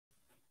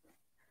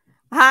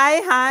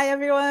Hi,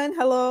 everyone.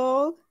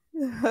 Hello.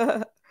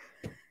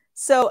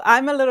 So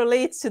I'm a little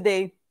late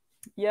today.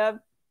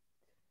 Yep,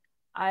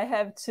 I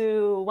have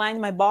to wind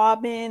my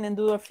bobbin and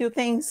do a few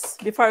things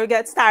before we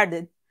get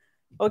started.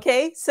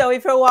 Okay, so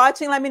if you're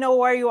watching, let me know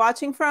where you're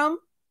watching from,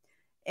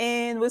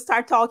 and we'll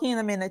start talking in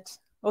a minute.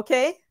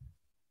 Okay,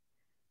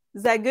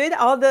 is that good?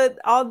 All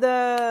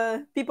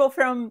the people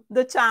from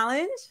the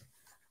challenge.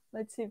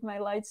 Let's see if my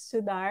light's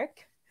too dark.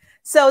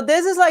 So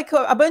this is like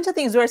a bunch of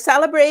things. We're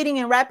celebrating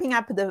and wrapping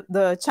up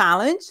the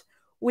challenge.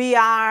 We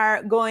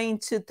are going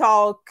to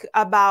talk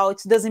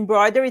about this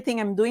embroidery thing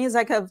I'm doing. It's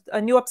like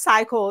a new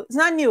upcycle. It's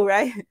not new,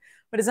 right?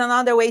 But it's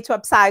another way to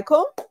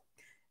upcycle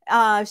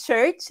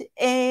shirt.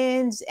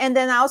 And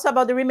then also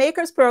about the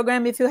Remakers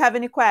program. If you have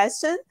any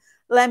question,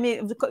 let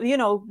me,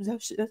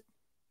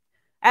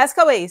 ask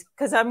away,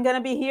 because I'm going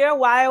to be here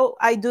while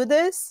I do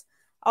this.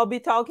 I'll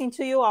be talking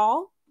to you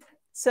all.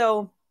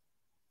 So,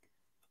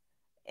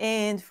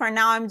 and for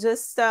now, I'm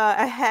just,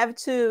 I have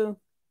to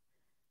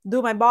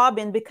do my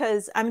bobbin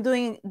because I'm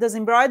doing this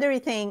embroidery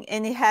thing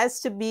and it has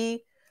to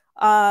be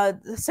a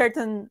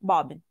certain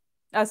bobbin,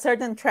 a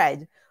certain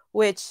thread,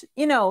 which,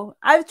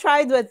 I've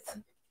tried with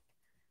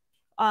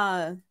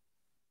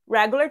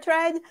regular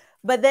thread,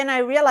 but then I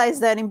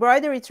realized that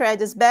embroidery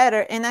thread is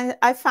better. And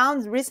I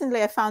found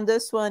recently, I found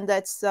this one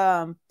that's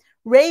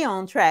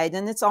rayon thread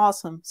and it's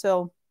awesome.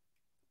 So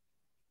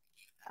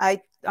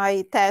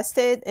I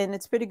tested and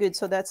it's pretty good.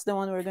 So that's the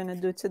one we're going to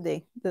do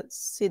today. Let's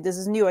see, this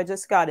is new. I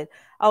just got it.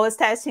 I was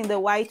testing the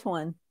white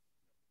one.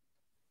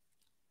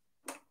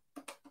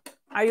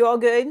 Are you all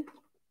good?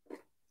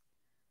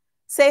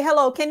 Say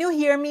hello. Can you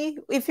hear me?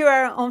 If you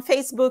are on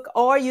Facebook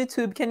or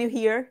YouTube, can you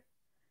hear?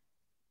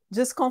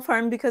 Just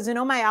confirm, because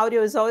my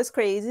audio is always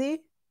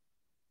crazy.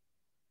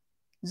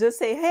 Just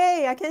say,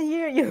 hey, I can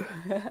hear you.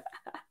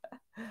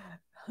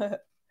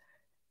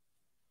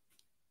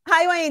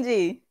 Hi,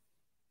 Wendy.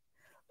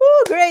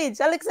 Oh, great.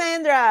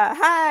 Alexandra,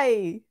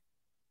 hi.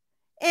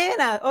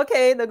 Anna,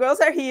 okay, the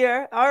girls are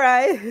here. All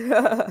right.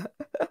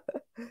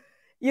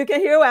 You can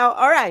hear well.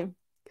 All right.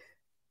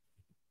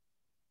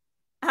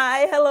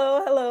 Hi,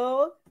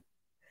 hello.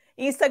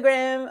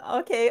 Instagram,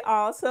 okay,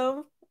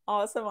 awesome.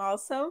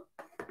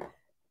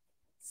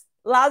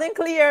 Loud and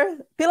clear.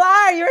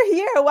 Pilar, you're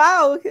here.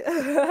 Wow.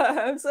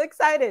 I'm so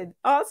excited.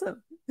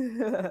 Awesome.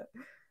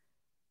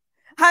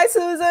 Hi,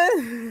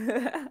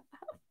 Susan.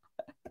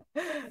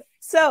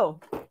 So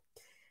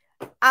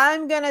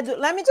I'm going to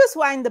let me just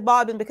wind the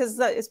bobbin because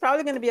it's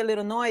probably going to be a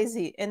little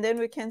noisy, and then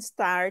we can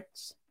start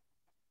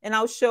and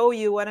I'll show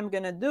you what I'm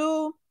going to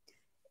do.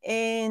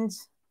 And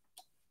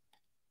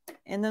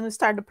then we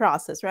start the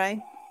process,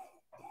 right?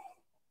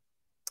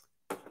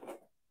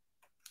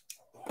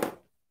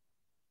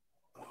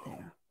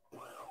 There.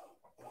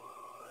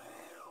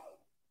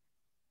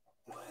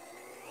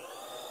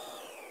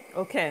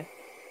 Okay.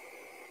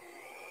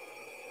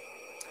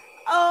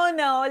 Oh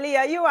no,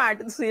 Leah, you are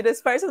the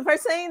sweetest person for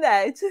saying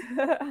that.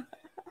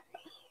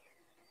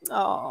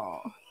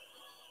 Oh.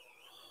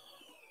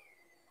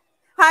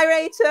 Hi,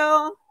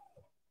 Rachel.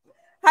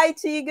 Hi,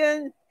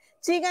 Tegan.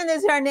 Tegan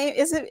is her name.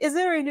 Is it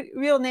her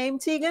real name,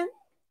 Tegan?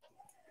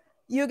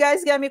 You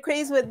guys got me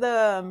crazy with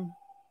the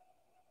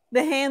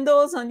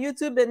handles on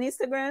YouTube and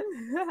Instagram.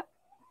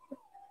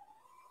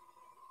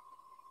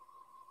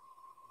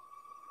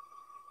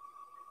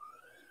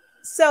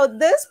 So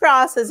this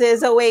process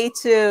is a way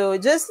to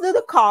just do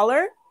the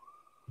collar,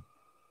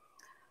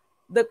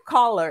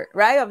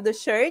 right, of the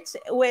shirt,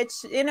 which,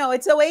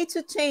 it's a way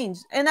to change.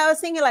 And I was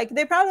thinking, like,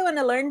 they probably want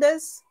to learn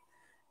this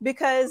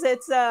because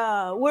it's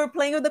we're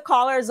playing with the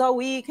colors all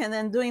week and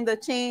then doing the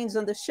change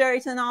on the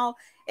shirt and all.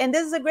 And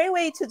this is a great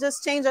way to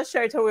just change a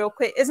shirt real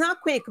quick. It's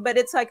not quick, but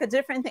it's like a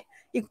different thing.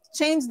 You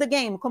change the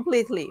game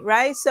completely,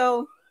 right?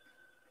 So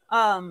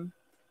I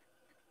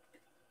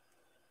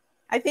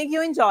think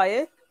you enjoy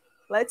it.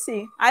 Let's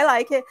see. I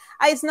like it.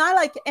 It's not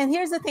like, and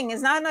here's the thing,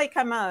 it's not like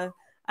I'm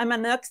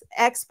an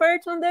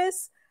expert on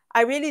this.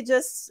 I really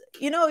just,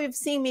 you've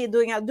seen me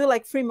I do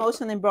like free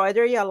motion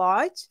embroidery a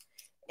lot.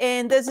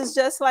 And this is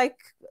just like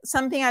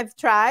something I've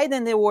tried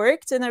and it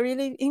worked and I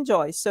really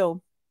enjoy.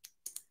 So,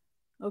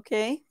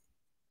 okay.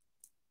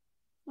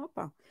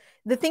 Opa.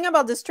 The thing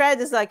about this thread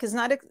is like, it's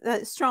not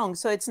strong.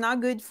 So it's not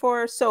good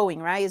for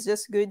sewing, right? It's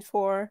just good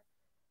for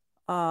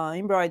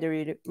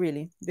embroidery,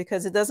 really,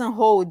 because it doesn't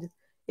hold.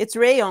 It's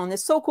rayon.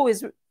 It's so cool.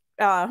 It's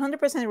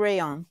 100%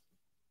 rayon.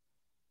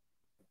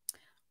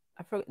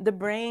 The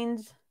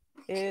brand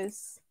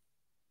is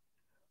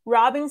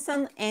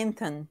Robinson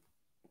Anton.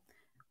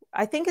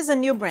 I think it's a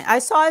new brand. I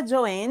saw at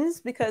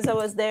Joann's because I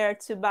was there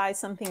to buy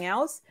something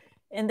else,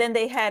 and then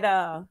they had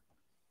a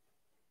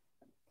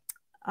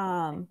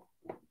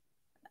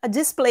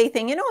display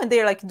thing, and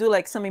they like do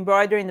like some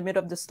embroidery in the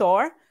middle of the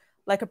store,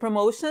 like a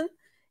promotion.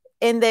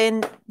 And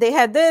then they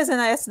had this,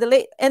 and I asked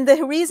and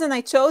the reason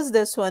I chose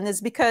this one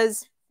is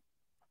because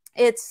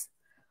it's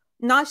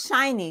not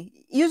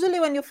shiny. Usually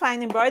when you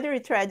find embroidery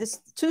thread, it's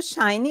too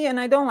shiny and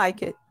I don't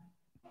like it.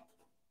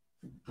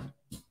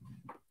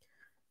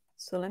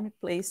 So let me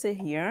place it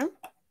here.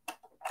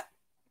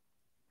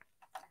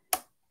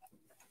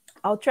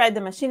 I'll try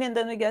the machine and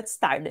then we get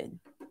started.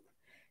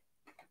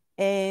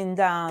 And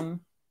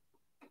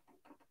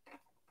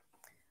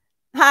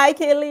hi,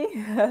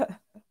 Kaylee.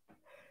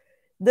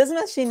 This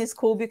machine is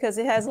cool because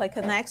it has like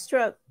an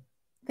extra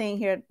thing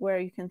here where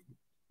you can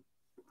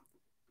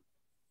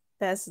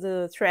pass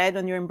the thread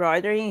on your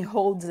embroidery and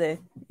holds it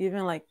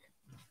even like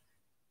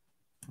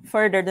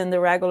further than the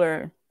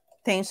regular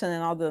tension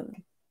and all the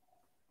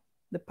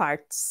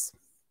parts.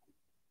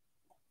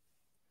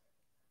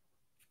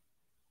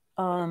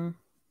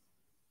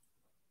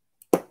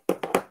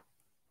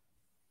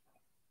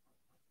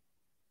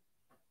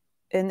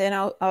 And then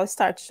I'll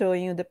start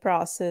showing you the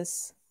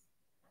process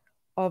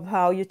of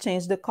how you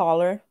change the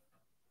color.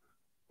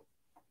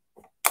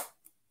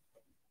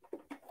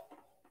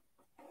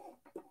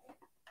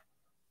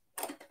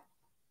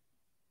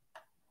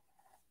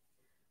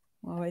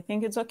 Well, I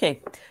think it's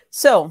okay.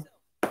 So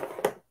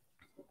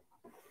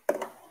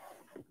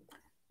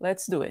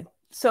let's do it.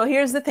 So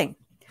here's the thing.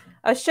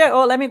 A shirt.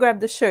 Oh, let me grab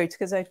the shirt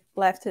because I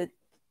left it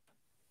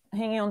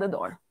hanging on the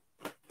door.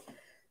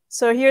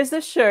 So here's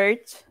the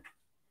shirt.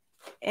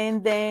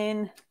 And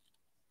then,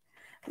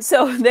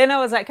 so then I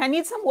was like, I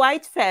need some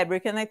white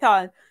fabric. And I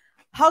thought,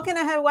 how can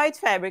I have white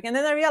fabric? And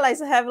then I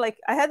realized I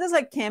had this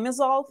like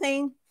camisole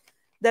thing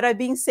that I've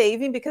been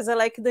saving because I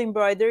like the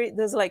embroidery,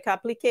 this like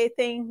applique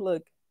thing.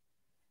 Look.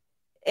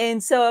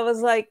 And so I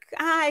was like,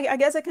 I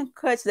guess I can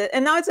cut that.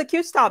 And now it's a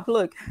cute top,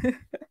 look.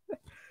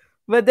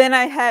 But then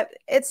I have,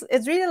 it's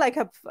really like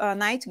a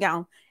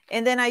nightgown.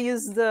 And then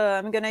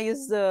I'm gonna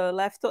use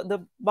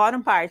the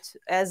bottom part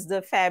as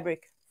the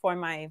fabric for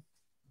my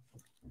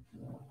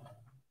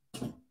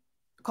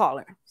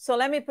collar. So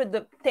let me put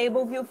the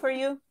table view for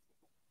you,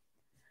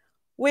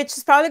 which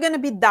is probably gonna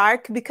be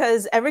dark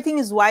because everything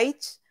is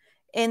white.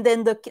 And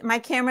then my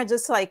camera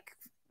just like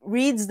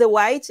reads the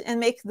white and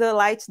make the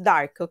light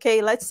dark.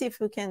 Okay, let's see if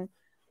we can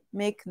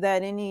make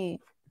that any.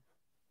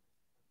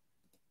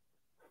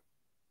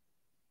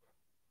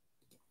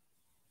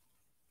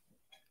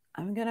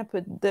 I'm gonna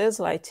put this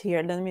light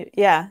here.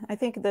 Yeah, I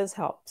think this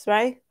helps,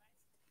 right?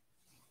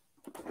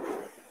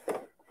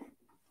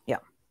 Yeah.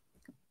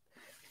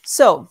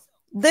 So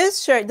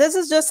this shirt, this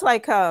is just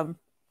like a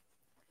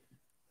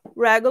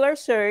regular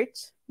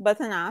shirt,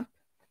 button up.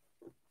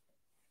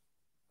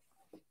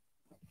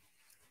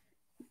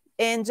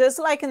 And just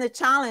like in the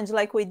challenge,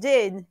 like we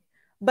did,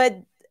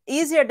 but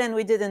easier than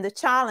we did in the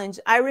challenge,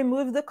 I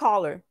removed the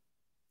collar.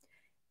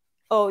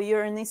 Oh,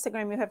 you're on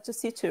Instagram, you have to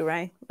see too,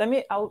 right?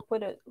 I'll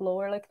put it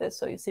lower like this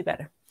so you see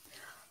better.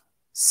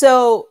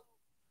 So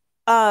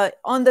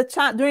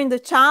during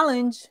the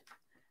challenge,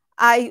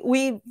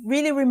 we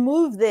really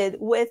removed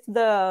it with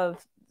the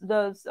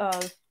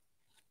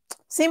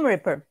seam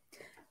ripper,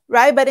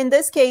 right? But in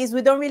this case,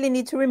 we don't really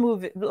need to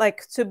remove it,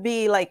 like to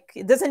be like,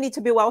 it doesn't need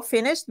to be well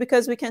finished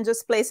because we can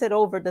just place it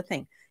over the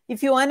thing.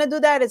 If you want to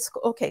do that, it's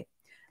okay.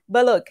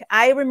 But look,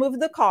 I removed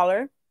the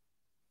collar.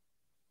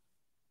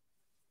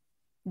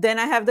 Then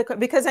I have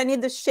because I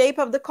need the shape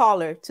of the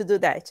collar to do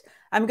that.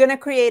 I'm going to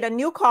create a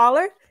new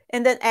collar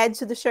and then add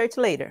to the shirt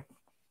later.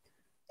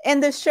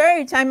 And the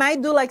shirt, I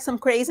might do like some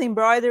crazy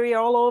embroidery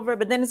all over,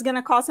 but then it's going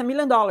to cost $1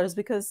 million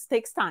because it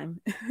takes time.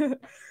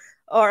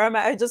 Or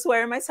I just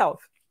wear it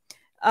myself.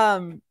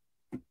 Then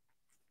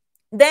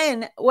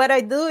what I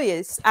do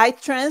is I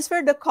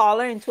transfer the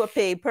collar into a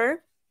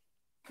paper.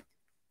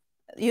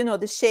 You know,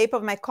 the shape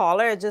of my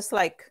collar, I just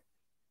like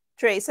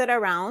trace it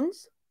around.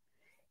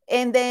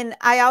 And then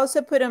I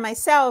also put it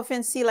myself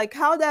and see like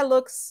how that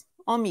looks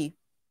on me.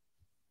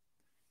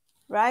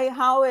 Right?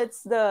 How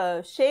it's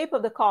the shape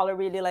of the collar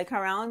really like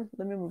around.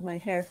 Let me move my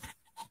hair.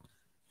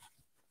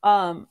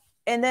 And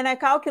then I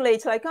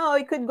calculate like, oh,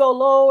 it could go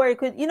lower. It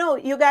could, you know,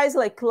 you guys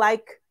like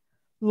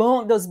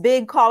long, those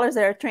big collars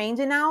that are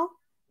trendy now.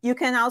 You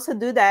can also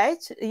do that.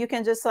 You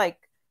can just like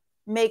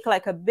make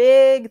like a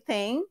big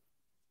thing.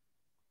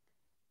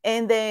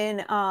 And then,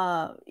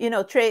 you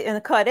know,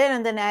 and cut it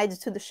and then add it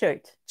to the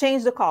shirt.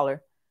 Change the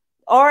color.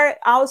 Or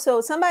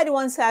also, somebody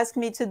once asked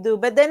me to do,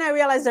 but then I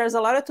realized there's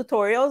a lot of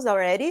tutorials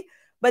already.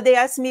 But they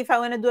asked me if I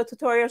want to do a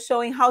tutorial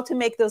showing how to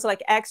make those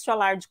like extra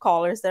large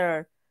collars that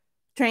are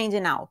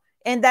trendy now.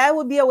 And that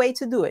would be a way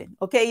to do it.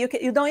 Okay,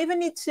 you don't even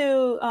need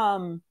to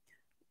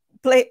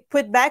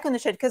put back on the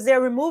shirt because they're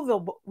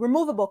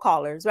removable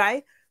collars,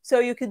 right? So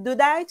you could do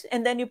that,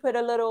 and then you put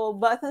a little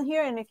button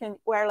here, and you can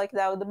wear like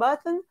that with the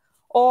button.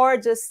 Or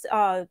just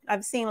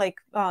I've seen like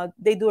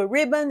they do a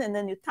ribbon and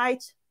then you tie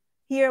it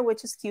here,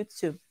 which is cute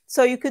too.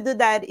 So you could do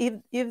that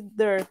if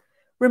they're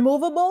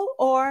removable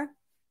or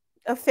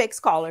a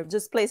fixed collar.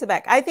 Just place it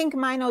back. I think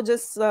mine will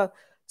just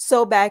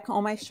sew back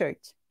on my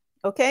shirt.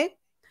 Okay.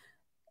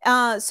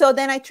 So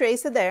then I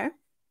trace it there.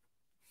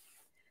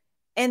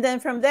 And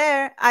then from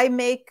there, I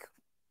make,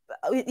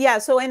 yeah,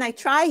 so when I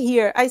try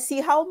here, I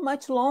see how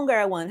much longer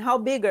I want, how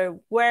bigger,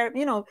 where,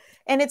 you know,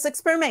 and it's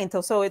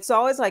experimental. So it's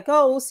always like,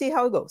 oh, we'll see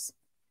how it goes.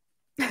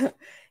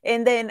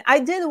 And then I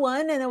did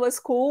one and it was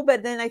cool,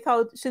 but then I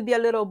thought it should be a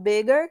little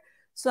bigger.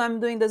 So I'm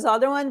doing this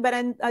other one, but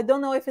I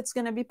don't know if it's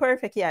going to be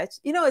perfect yet.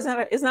 You know,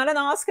 it's not an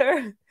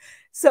Oscar.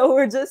 So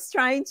we're just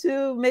trying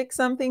to make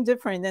something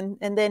different.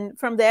 And then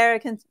from there, I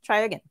can try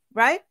again,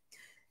 right?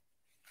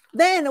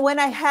 Then when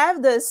I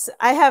have this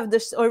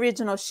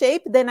original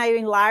shape, then I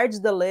enlarge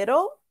the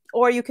little,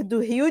 or you could do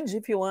huge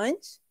if you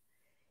want.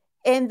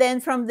 And then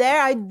from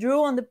there, I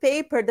drew on the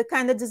paper the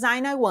kind of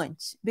design I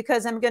want,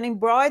 because I'm going to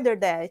embroider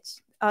that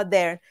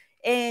there.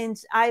 And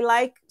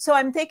so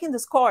I'm taking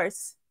this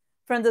course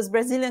from this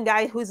Brazilian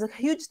guy who's a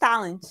huge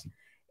talent.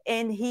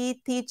 And he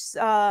teaches,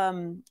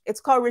 it's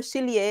called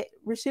Richelieu,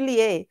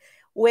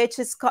 which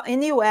is in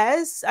the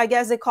US, I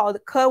guess they call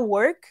it cut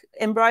work,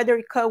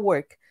 embroidery cut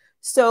work.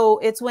 So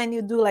it's when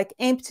you do like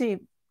empty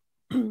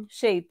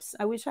shapes.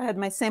 I wish I had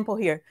my sample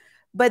here,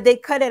 but they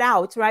cut it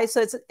out, right?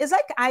 So it's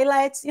like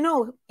eyelets, you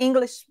know,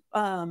 English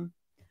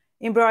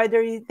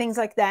embroidery, things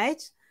like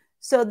that.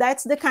 So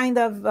that's the kind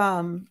of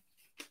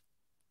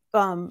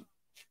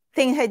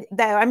thing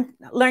that I'm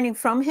learning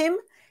from him.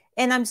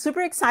 And I'm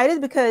super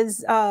excited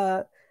because,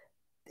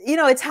 you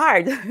know, it's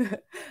hard,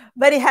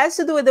 but it has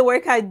to do with the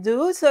work I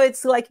do. So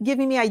it's like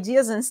giving me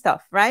ideas and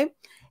stuff, right?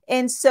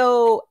 And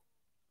so,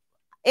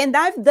 and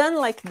I've done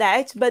like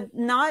that, but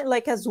not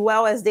like as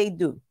well as they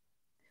do.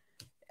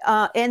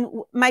 And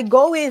my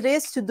goal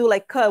is to do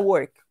like cut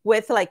work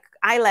with like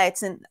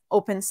eyelets and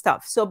open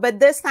stuff. So, but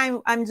this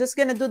time I'm just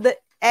going to do the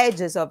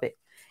edges of it.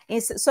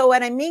 And so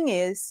what I mean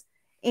is,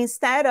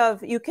 instead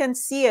of, you can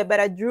see it, but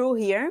I drew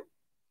here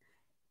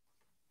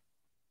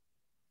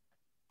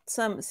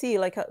see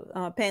like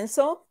a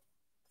pencil.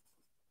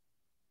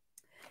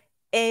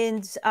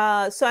 And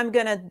so I'm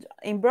going to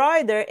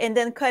embroider and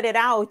then cut it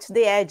out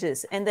the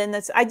edges. And then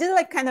I did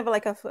like kind of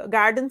like a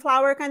garden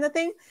flower kind of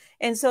thing.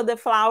 And so the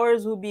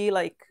flowers will be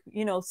like,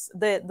 you know,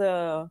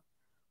 the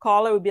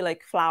color would be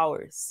like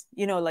flowers,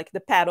 you know, like the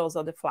petals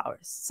of the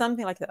flowers,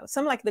 something like that,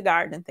 something like the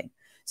garden thing.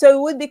 So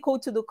it would be cool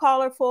to do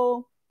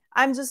colorful.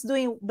 I'm just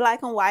doing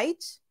black and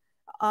white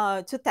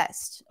to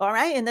test. All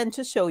right. And then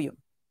to show you.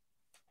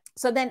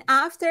 So then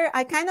after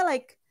I kind of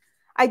like,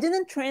 I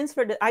didn't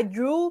transfer I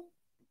drew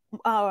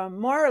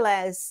more or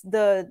less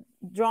the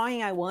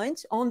drawing I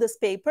want on this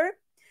paper.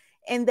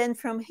 And then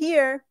from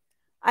here,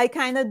 I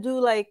kind of do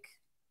like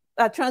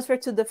a transfer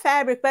to the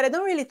fabric, but I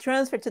don't really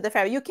transfer to the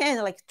fabric. You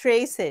can like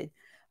trace it.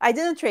 I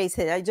didn't trace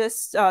it. I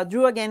just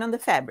drew again on the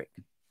fabric.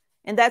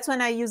 And that's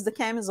when I used the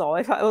camisole.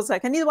 If I was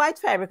like, I need white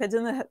fabric. I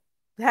didn't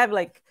have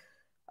like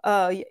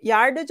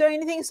yardage or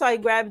anything. So I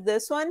grabbed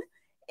this one.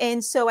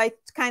 And so I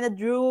kind of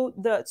drew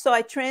so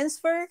I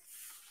transfer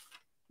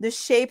the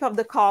shape of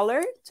the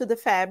collar to the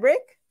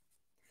fabric.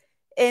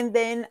 And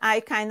then I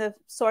kind of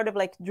sort of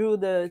like drew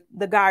the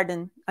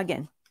garden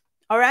again.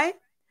 All right.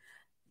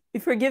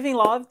 If you're giving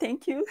love,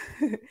 thank you.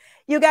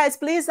 You guys,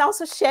 please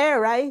also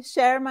share, right?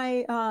 Share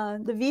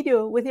the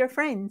video with your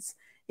friends.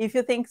 If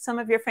you think some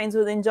of your friends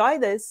would enjoy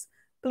this,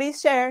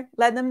 please share.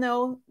 Let them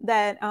know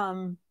that.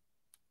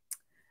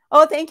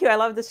 Oh, thank you. I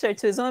love this shirt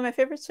too. It's one of my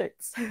favorite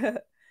shirts.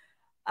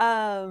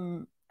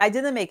 I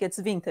didn't make it. It's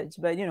vintage,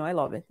 but you know, I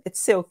love it. It's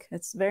silk.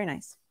 It's very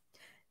nice.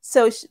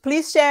 So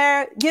please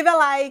share, give a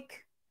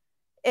like,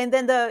 and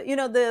then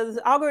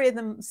the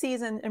algorithm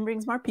sees and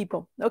brings more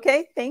people.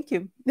 Okay, thank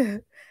you.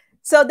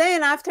 So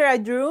then after I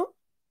drew,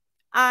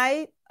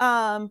 I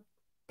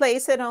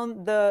place it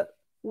on the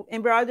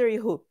embroidery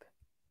hoop.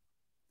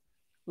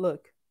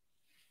 Look.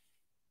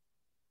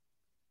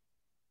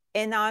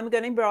 And now I'm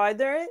going to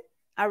embroider it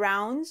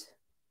around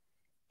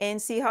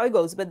and see how it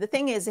goes. But the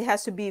thing is, it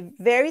has to be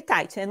very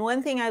tight. And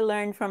one thing I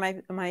learned from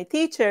my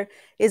teacher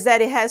is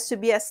that it has to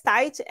be as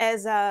tight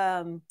as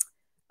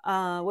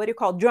what do you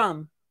call,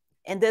 drum.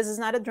 And this is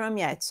not a drum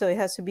yet. So it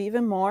has to be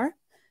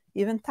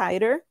even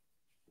tighter.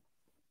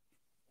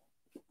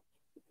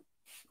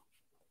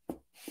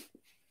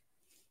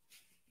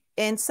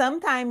 And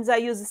sometimes I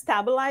use a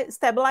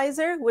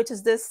stabilizer, which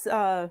is this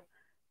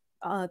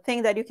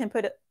thing that you can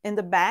put in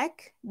the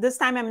back. This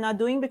time I'm not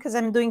doing because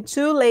I'm doing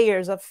 2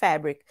 layers of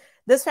fabric.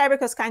 This fabric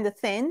was kind of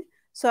thin,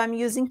 so I'm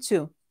using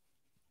 2.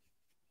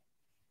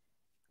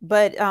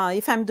 But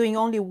if I'm doing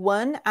only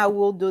 1, I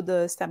will do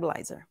the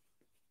stabilizer.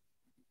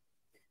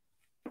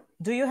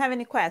 Do you have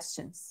any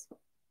questions?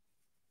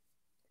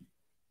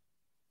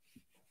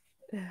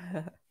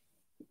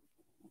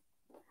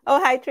 Oh,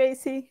 hi,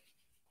 Tracy.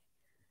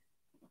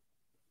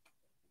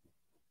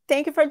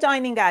 Thank you for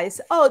joining,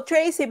 guys. Oh,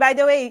 Tracy, by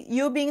the way,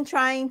 you've been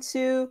trying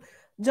to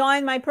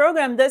join my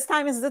program. This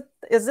time is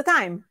the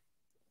time.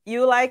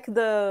 You like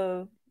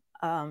the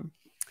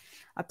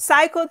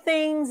upcycle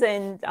things,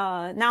 and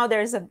now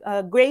there's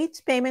a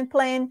great payment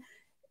plan.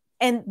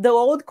 And the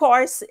old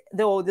course,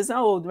 the old is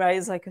not old, right?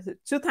 It's like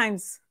 2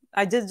 times.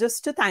 I did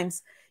just 2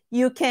 times.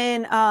 You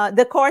can,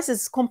 the course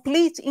is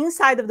complete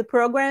inside of the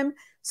program.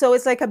 So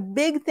it's like a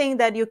big thing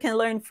that you can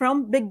learn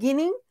from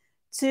beginning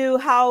to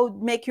how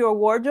make your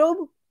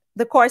wardrobe.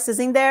 The course is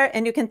in there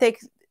and you can take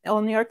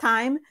on your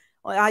time,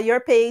 at your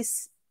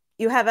pace.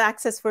 You have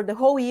access for the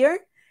whole year.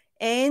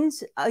 And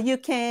you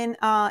can,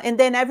 and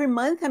then every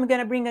month I'm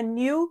going to bring a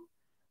new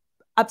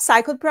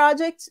upcycled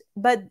project,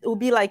 but it will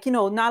be like,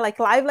 not like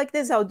live like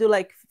this. I'll do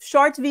like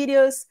short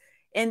videos,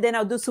 and then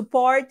I'll do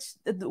support.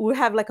 We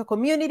have like a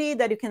community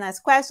that you can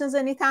ask questions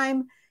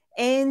anytime.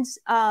 And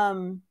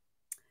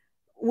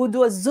we'll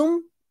do a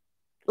Zoom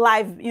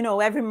live,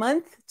 every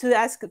month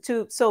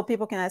so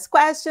people can ask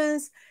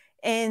questions.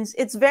 And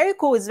it's very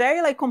cool. It's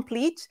very like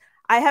complete.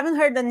 I haven't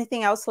heard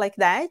anything else like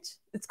that.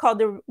 It's called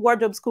the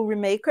Wardrobe School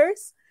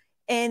Remakers,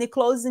 and it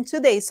closes in 2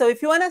 days. So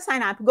if you want to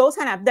sign up, go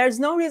sign up. There's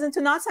no reason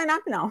to not sign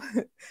up now.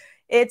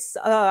 It's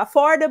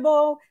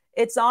affordable.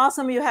 It's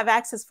awesome. You have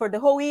access for the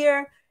whole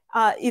year.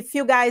 If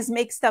you guys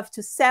make stuff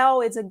to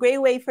sell, it's a great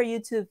way for you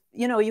to,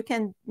 you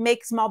can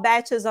make small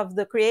batches of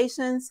the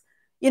creations.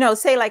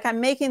 Say like, I'm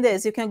making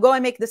this. You can go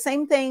and make the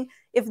same thing.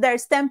 If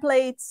there's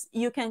templates,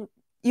 you can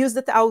use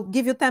that. I'll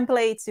give you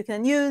templates you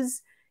can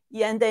use.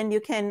 Yeah, and then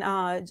you can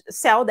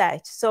sell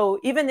that. So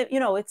even if,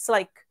 it's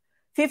like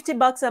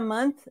 $50 a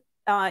month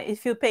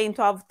if you pay in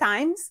 12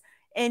 times,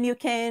 and you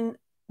can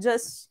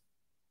just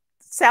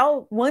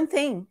sell one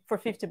thing for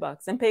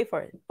 $50 and pay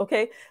for it.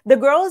 Okay. The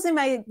girls in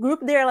my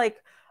group, they're like,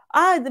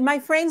 my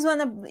friends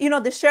want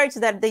to, the shirts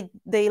that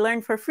they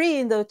learned for free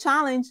in the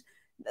challenge,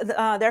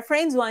 their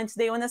friends want,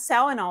 they want to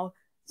sell and all.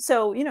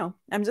 So,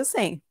 I'm just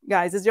saying,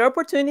 guys, it's your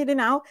opportunity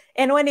now.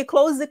 And when it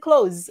closes, it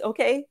closes.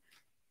 Okay.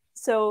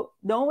 So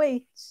don't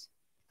wait.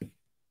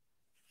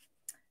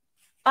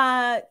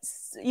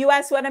 You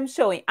asked what I'm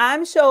showing.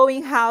 I'm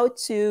showing how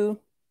to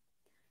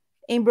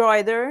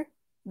embroider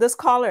this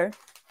collar.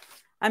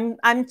 I'm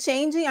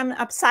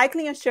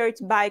upcycling a shirt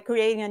by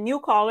creating a new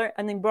collar,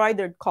 an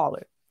embroidered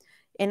collar.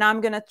 And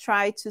I'm going to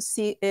try to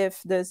see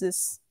if this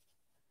is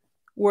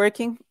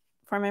working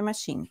for my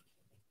machine.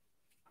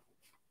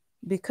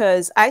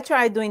 Because I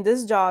tried doing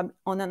this job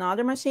on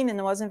another machine and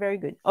it wasn't very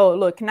good. Oh,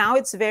 look, now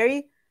it's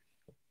very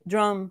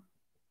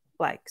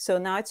drum-like. So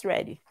now it's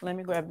ready. Let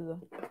me grab the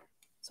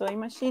sewing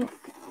machine.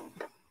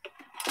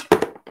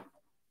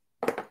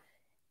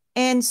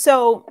 And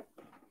so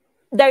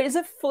there is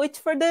a foot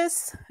for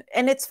this.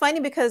 And it's funny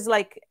because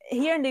like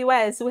here in the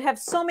US, we have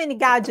so many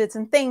gadgets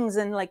and things.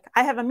 And like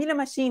I have a million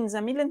machines,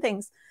 a million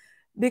things,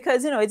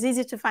 because, it's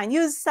easy to find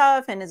used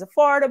stuff and it's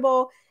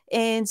affordable.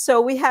 And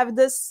so we have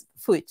this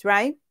foot,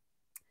 right?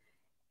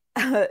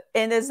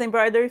 And it's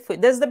embroidery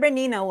foot. This is the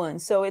Bernina one.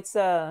 So it's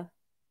called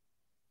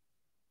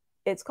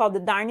the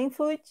darning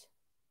foot.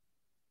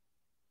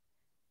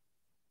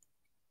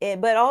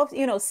 But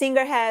all,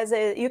 Singer has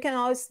it. You can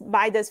always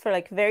buy this for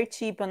like very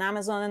cheap on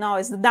Amazon and all.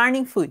 It's the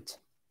darning foot.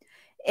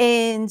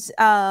 And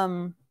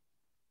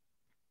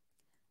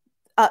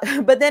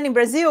but then in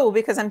Brazil,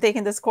 because I'm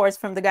taking this course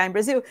from the guy in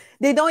Brazil,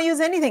 they don't use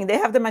anything. They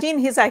have the machine.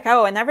 He's like,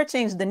 oh, I never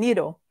changed the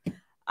needle.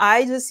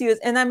 I just use,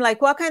 and I'm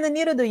like, what kind of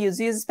needle do you use?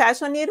 You use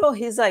special needle?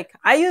 He's like,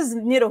 I use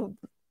needle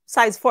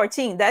size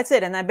 14. That's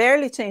it. And I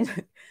barely change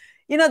it.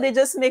 They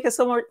just make it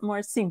so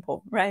more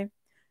simple, right?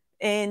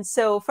 And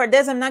so for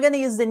this, I'm not going to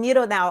use the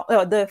needle now,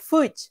 the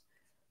foot.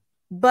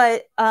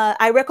 But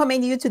I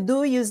recommend you to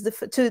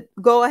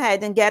go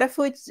ahead and get a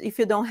foot if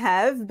you don't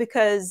have,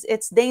 because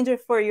it's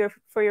dangerous for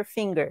your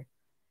finger.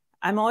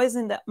 I'm always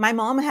my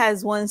mom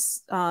has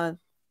once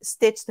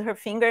stitched her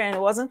finger and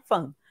it wasn't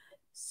fun.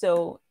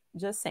 So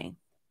just saying.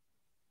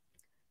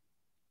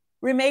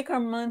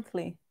 Remaker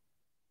monthly.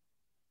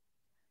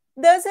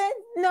 Does it?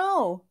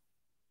 No.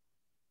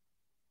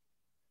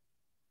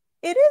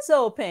 It is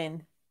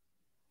open.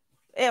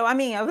 I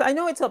mean, I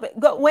know it's open.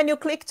 When you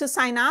click to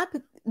sign up,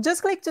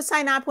 just click to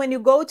sign up. When you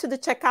go to the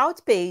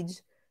checkout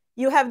page,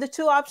 you have the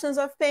 2 options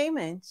of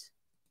payment.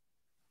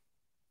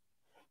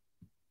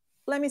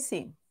 Let me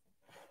see.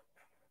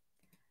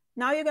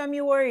 Now you got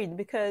me worried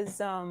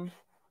because,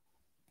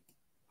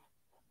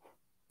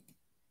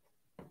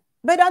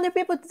 but other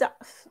people,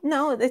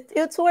 no,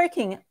 it's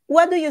working.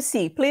 What do you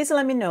see? Please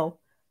let me know.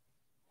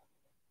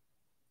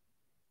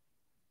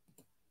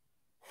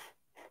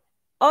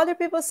 Other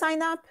people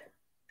sign up.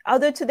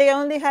 Although today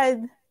only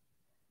had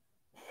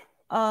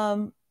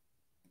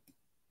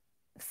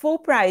full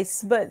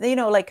price, but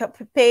like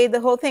pay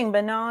the whole thing,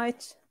 but now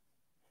it's,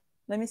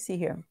 let me see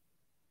here.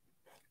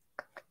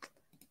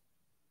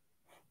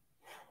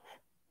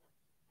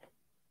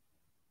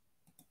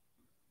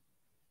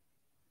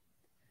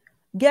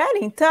 Get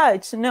in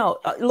touch. No,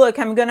 look,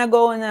 I'm gonna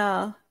go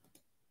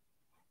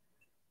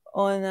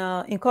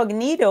on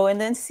incognito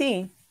and then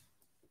see.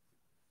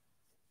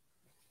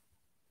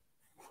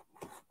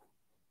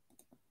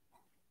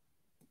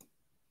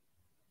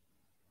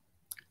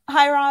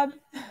 Hi, Rob.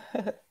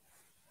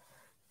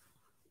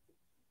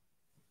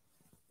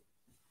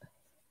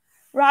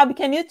 Rob,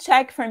 can you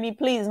check for me,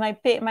 please?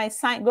 My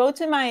sign. Go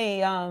to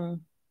my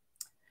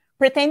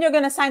pretend you're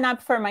gonna sign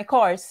up for my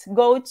course.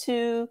 Go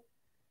to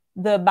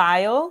the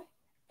bio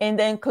and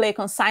then click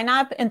on sign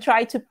up and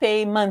try to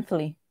pay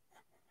monthly.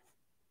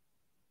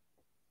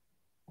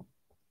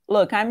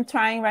 Look, I'm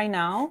trying right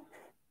now.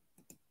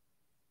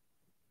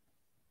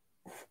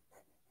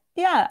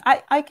 Yeah,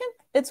 I can.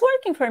 It's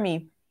working for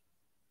me.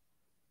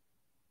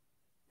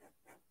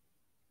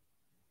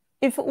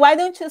 Why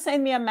don't you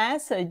send me a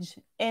message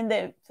in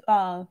the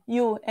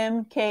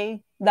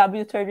UMK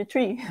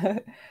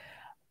W33.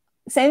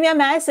 Send me a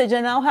message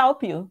and I'll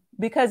help you,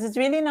 because it's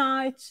really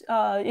not,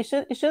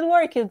 it should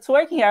work. It's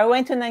working here. I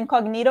went to an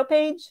incognito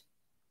page.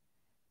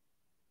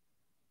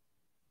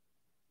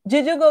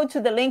 Did you go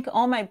to the link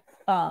on my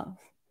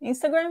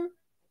Instagram?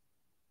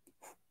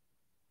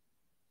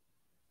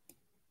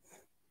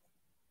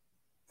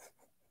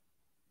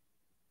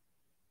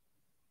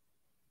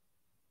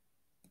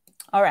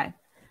 All right.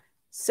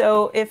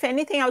 So if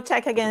anything, I'll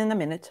check again in a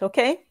minute,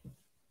 okay?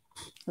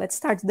 Let's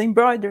start the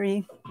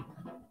embroidery.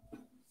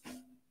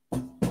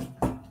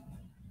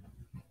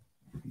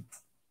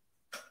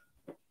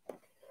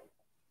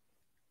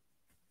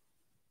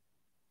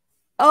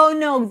 Oh,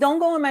 no, don't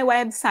go on my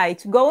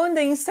website. Go on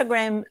the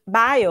Instagram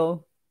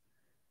bio.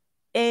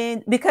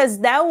 And because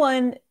that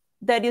one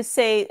that you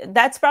say,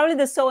 that's probably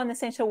the Sew and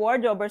Essential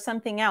Wardrobe or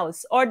something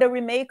else, or the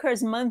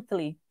Remakers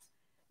monthly.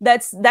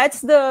 That's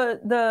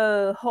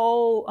the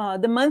whole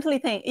the monthly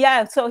thing.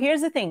 Yeah. So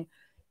here's the thing: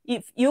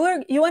 if you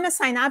want to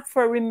sign up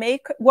for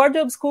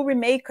Wardrobe School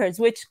Remakers,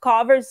 which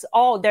covers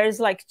all, there's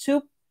like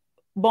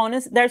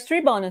there's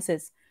 3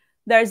 bonuses.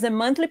 There's the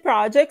monthly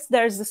projects.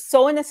 There's the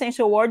Sew and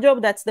Essential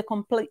Wardrobe. That's the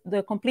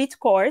complete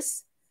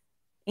course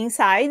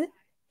inside,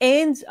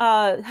 and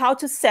how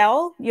to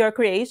sell your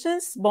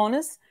creations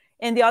bonus.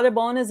 And the other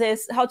bonus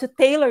is how to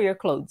tailor your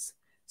clothes.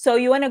 So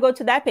you want to go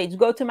to that page,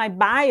 go to my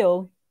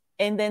bio,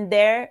 and then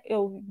there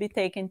it'll be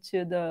taken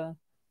to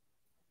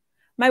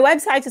my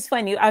website. Is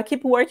funny. I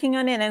keep working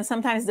on it, and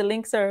sometimes the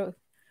links are,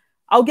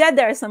 I'll get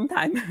there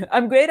sometime.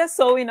 I'm great at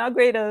sewing, not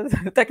great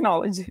at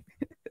technology.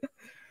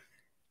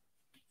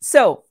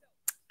 So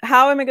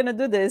how am I going to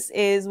do this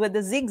is with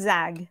the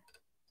zigzag.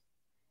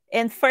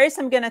 And first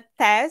I'm going to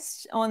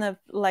test on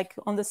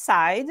the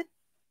side.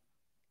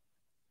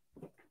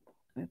 Let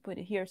me put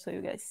it here so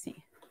you guys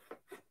see.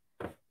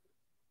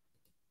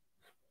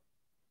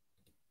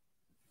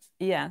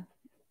 Yeah.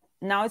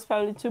 Now it's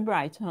probably too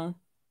bright, huh?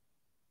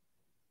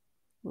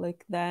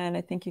 Like that,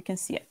 I think you can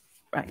see it.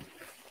 Right.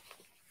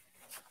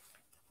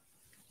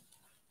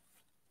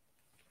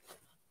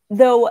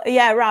 Though,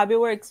 yeah, Rob, it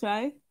works,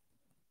 right?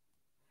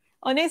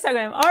 On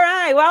Instagram. All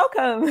right,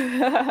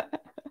 welcome.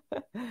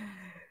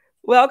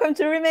 Welcome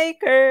to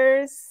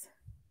Remakers.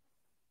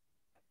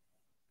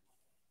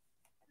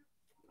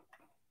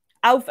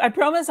 I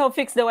promise I'll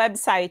fix the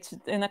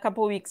website in a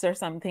couple weeks or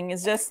something.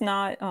 It's just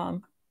not.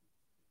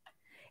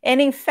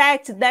 And in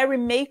fact, that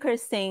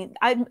Remakers thing,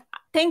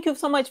 thank you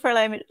so much for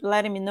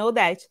letting me know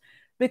that,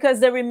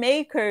 because the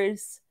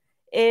Remakers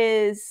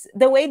is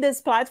the way this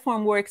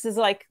platform works is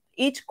like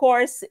each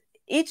part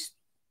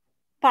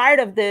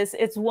of this,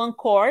 it's one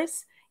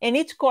course, and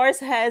each course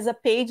has a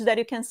page that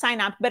you can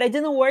sign up. But I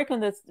didn't work on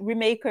the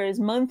Remakers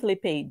monthly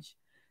page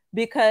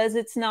because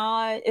it's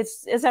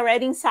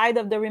already inside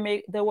of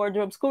the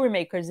Wardrobe School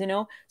Remakers,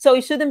 so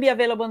it shouldn't be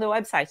available on the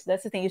website.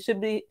 That's the thing, it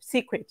should be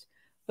secret.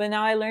 But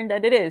now I learned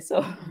that it is.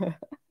 So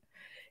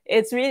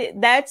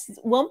that's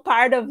one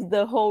part of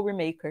the whole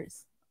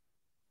Remakers.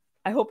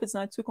 I hope it's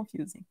not too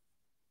confusing.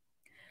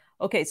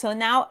 Okay, so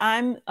now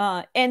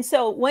and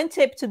so one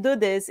tip to do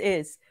this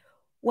is,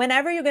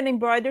 whenever you're going to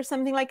embroider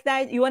something like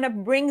that, you want to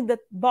bring the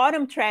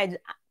bottom thread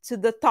to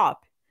the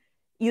top.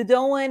 You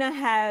don't want to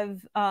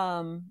have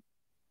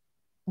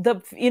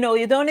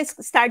you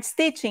don't start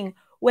stitching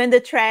when the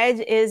thread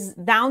is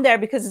down there,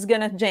 because it's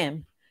going to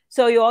jam.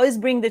 So you always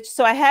bring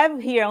so I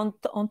have here on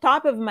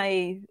top of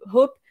my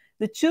hook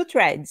the 2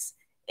 threads,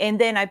 and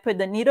then I put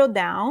the needle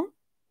down,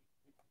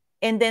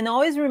 and then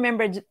always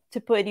remember to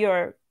put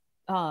your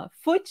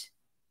foot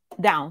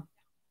down,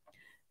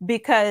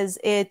 because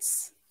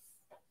it's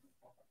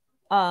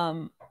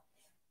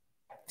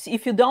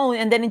if you don't,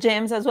 and then it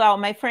jams as well.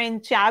 My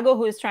friend Thiago,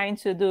 who is trying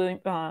to do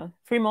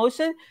free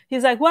motion,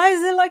 he's like, why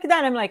is it like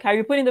that? I'm like, are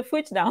you putting the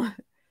foot down?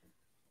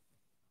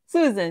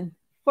 Susan,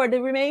 for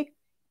the Remakes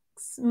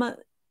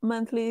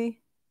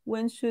monthly,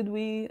 when should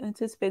we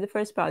anticipate the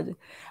first project?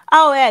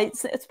 Oh yeah,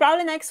 it's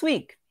probably next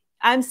week.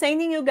 I'm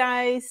sending you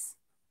guys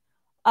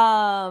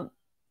the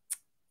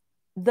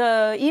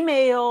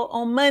email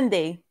on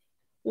Monday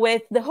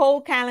with the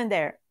whole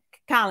calendar.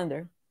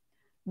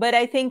 But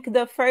I think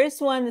the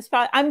first one is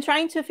probably, I'm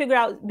trying to figure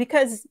out,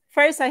 because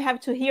first I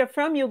have to hear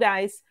from you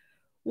guys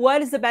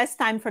what is the best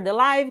time for the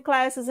live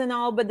classes and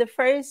all. But the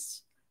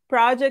first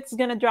project is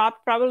going to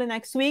drop probably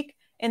next week,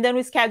 and then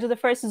we schedule the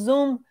first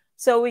Zoom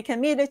so we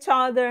can meet each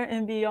other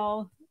and be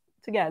all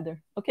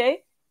together,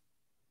 okay?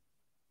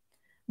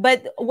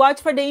 But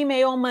watch for the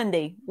email on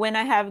Monday when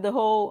I have the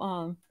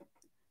whole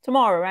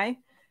tomorrow, right?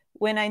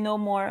 When I know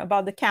more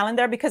about the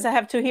calendar, because I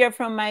have to hear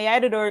from my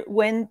editor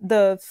when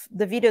the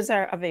videos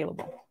are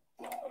available.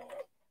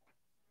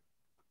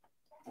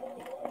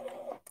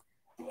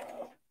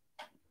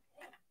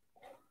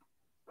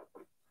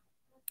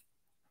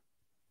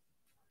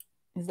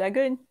 Is that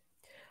good?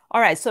 All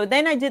right, so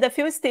then I did a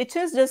few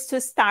stitches just to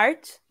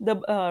start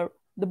the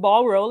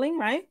ball rolling,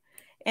 right?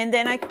 And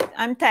then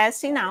I'm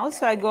testing now,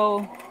 so I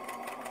go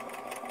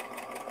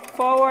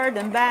forward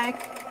and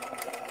back.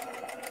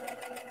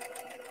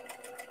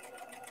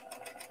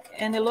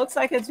 And it looks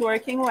like it's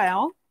working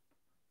well.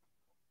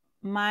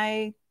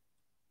 my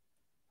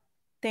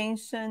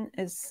tension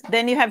is,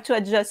 then you have to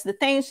adjust the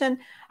tension.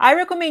 I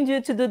recommend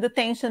you to do the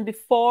tension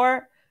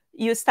before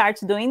you start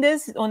doing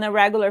this on a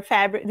regular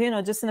fabric, you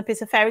know, just in a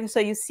piece of fabric. So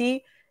you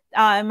see,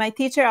 my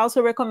teacher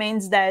also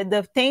recommends that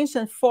the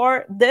tension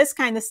for this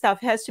kind of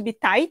stuff has to be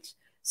tight.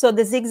 So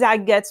the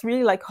zigzag gets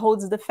really like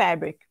holds the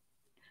fabric.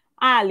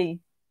 Ali,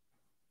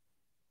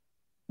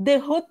 the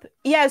hoop,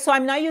 yeah, so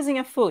I'm not using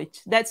a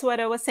foot. That's what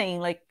I was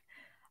saying. Like,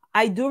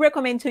 I do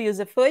recommend to use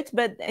a foot,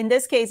 but in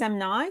this case, I'm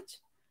not.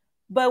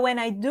 But when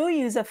I do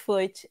use a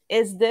foot,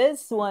 is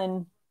this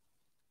one.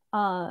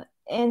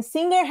 And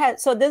Singer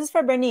has, so this is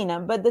for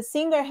Bernina, but the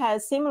Singer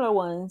has similar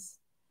ones.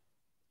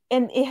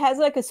 And it has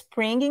like a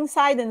spring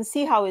inside, and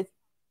see how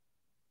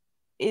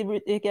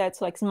it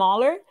gets like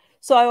smaller.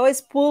 So I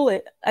always pull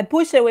it, I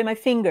push it with my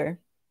finger.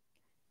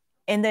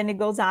 And then it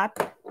goes up,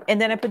 and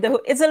then I put the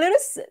hook. It's a little,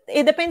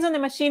 it depends on the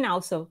machine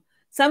also.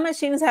 Some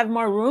machines have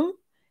more room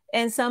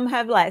and some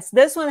have less.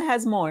 This one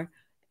has more,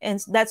 and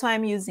that's why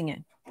I'm using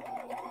it.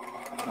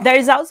 There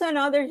is also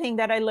another thing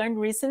that I learned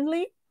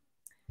recently,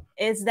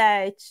 is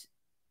that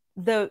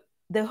the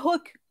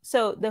hook,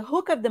 so the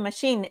hook of the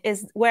machine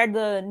is where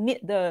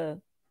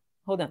the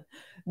hold on,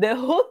 the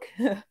hook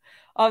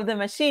of the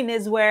machine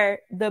is where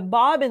the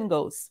bobbin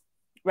goes,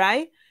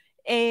 right?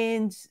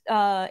 And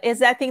is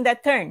that thing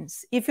that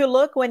turns. If you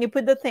look, when you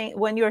put the thing,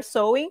 when you're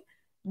sewing,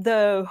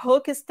 the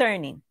hook is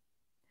turning.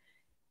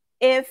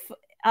 If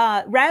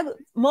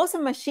most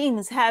of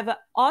machines have an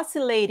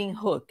oscillating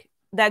hook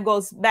that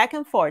goes back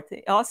and forth,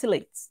 it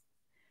oscillates.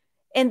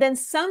 And then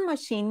some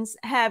machines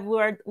have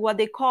what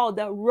they call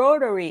the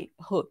rotary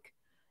hook,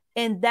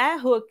 and that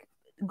hook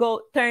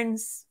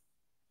turns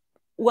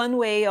one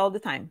way all the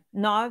time,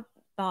 not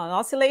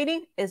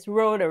oscillating, is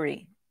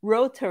rotary,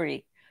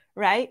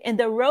 right? And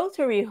the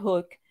rotary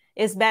hook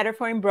is better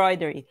for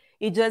embroidery.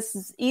 It just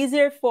is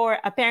easier for,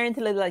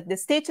 apparently, like the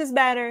stitch is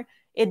better.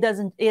 It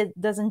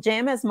doesn't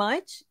jam as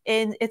much,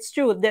 and it's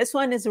true. This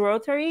one is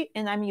rotary,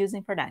 and I'm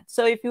using for that.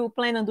 So if you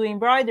plan on doing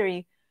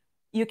embroidery,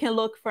 you can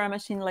look for a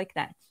machine like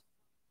that.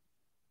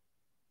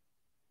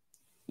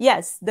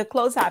 Yes, the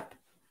close-up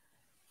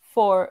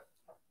for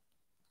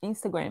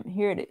Instagram.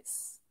 Here it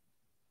is.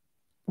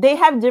 They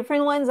have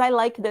different ones. I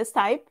like this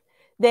type.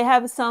 They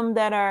have some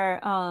that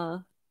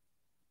are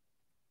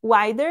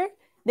wider.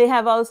 They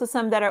have also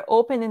some that are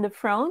open in the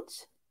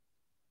front.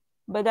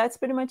 But that's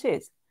pretty much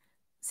it.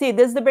 See,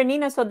 this is the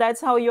Bernina, so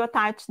that's how you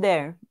attach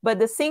there. But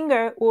the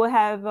Singer will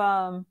have...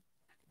 I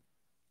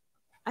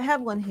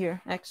have one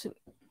here, actually.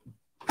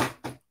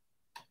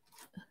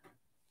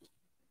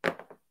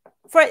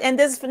 And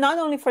this is not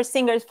only for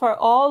Singers, for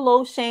all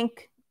low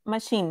shank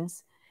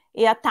machines.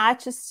 It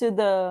attaches to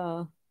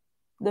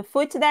the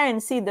foot there,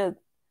 and see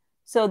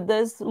so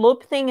this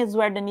loop thing is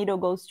where the needle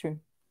goes through.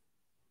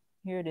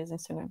 Here it is,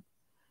 Instagram.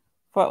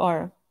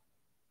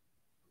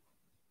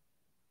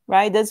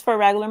 Right, this is for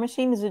regular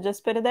machines. You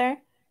just put it there,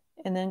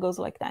 and then it goes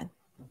like that.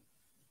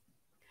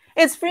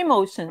 It's free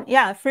motion.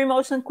 Yeah, free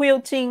motion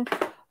quilting.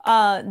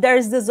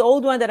 There's this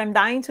old one that I'm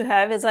dying to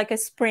have. It's like a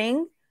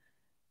spring.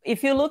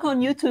 If you look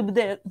on YouTube,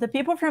 the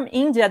people from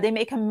India, they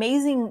make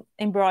amazing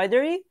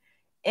embroidery,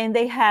 and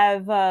they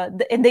have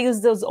and they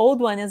use those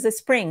old ones as a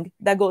spring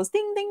that goes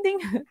ding ding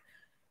ding.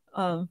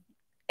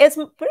 It's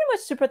pretty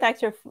much to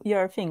protect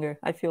your finger,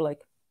 I feel like.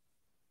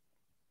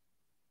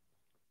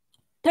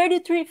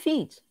 33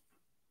 feet.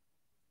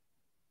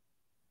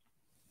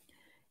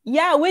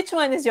 Yeah, which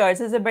one is yours?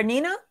 Is it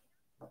Bernina?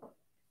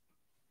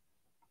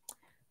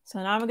 So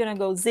now I'm gonna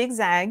go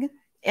zigzag,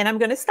 and I'm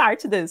gonna start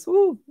this.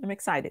 Ooh, I'm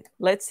excited.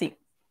 Let's see.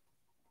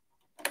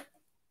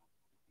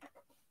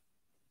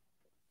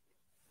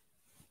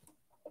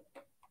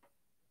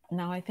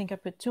 Now I think I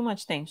put too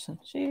much tension.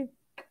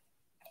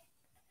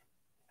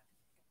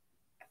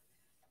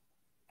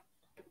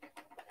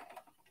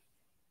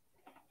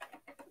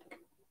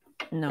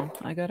 No,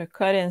 I gotta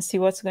cut it and see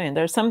what's going on.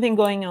 There's something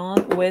going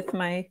on with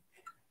my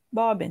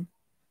bobbin.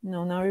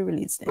 No, now we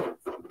released it.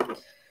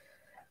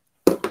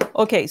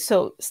 Okay,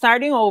 so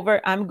starting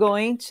over, I'm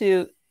going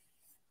to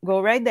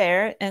go right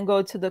there and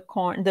go to the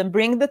corner, then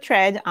bring the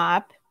thread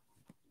up.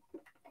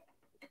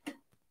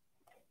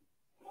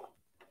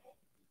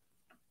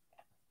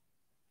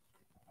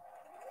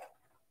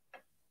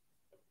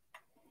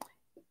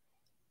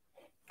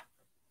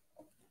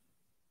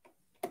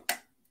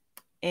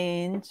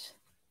 And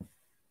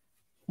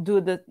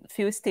do the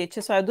few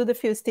stitches. So I'll do the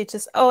few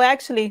stitches. Oh,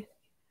 actually,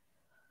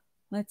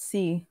 let's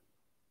see.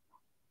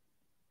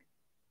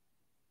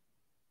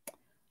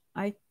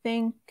 I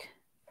think,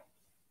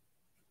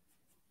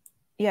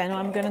 yeah, no,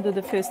 I'm gonna do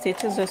the few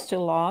stitches just to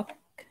lock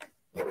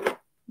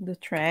the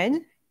thread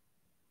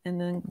and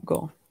then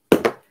go.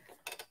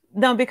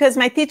 No, because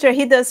my teacher,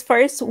 he does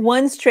first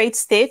one straight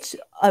stitch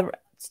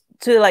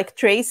to like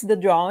trace the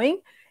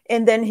drawing,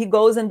 and then he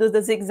goes and does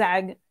the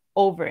zigzag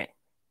over it.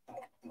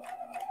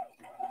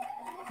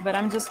 But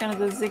I'm just gonna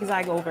do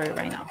zigzag over it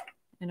right now.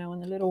 And I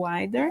want a little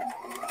wider.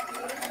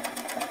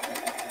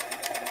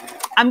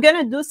 I'm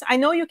gonna do, I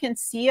know you can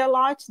see a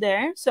lot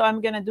there, so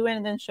I'm gonna do it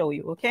and then show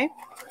you, okay?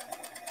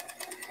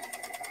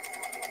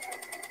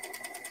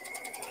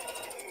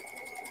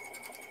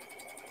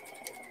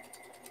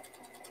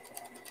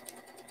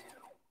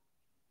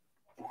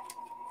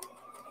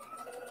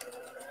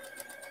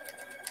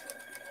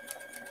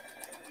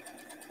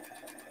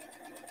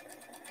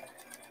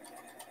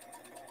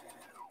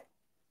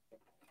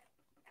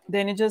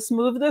 Then you just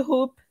move the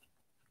hoop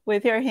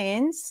with your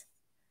hands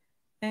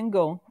and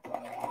go.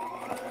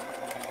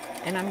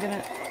 And I'm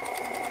gonna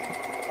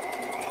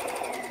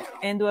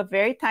do a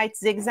very tight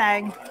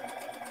zigzag.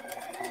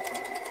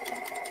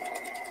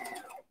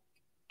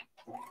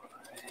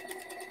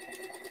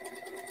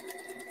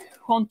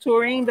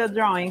 Contouring the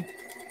drawing.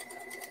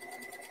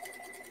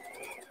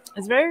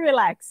 It's very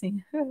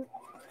relaxing.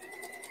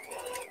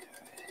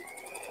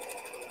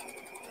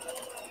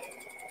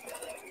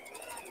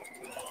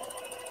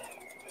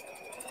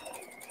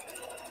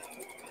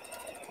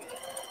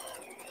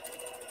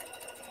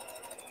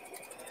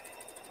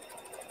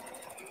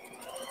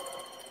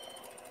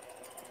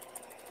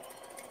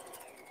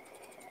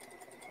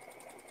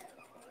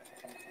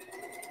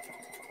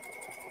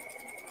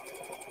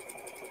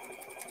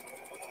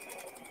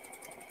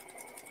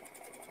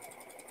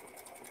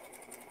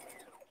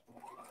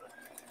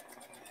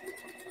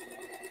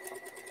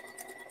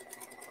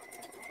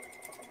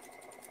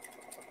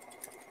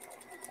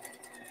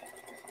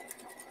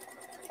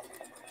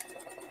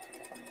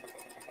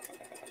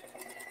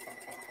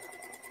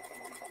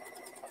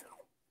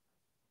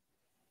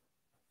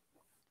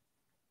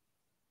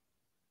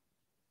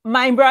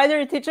 My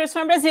embroidery teacher is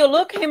from Brazil.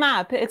 Look him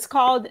up. It's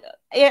called,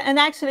 and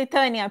actually,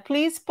 Tanya,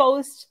 please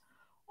post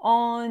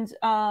on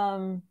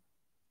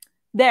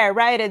there,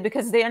 write it,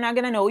 because they are not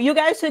going to know. You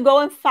guys should go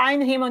and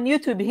find him on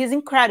YouTube. He's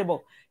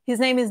incredible. His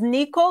name is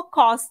Nico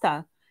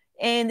Costa,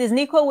 and it's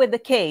Nico with the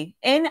K.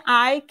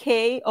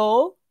 Nikocosta.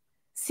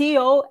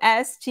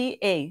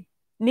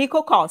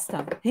 Nico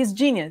Costa. He's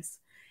genius.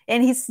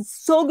 And he's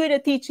so good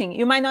at teaching.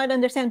 You might not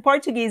understand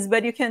Portuguese,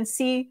 but you can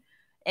see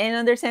and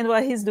understand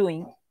what he's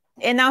doing.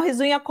 And now he's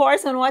doing a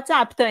course on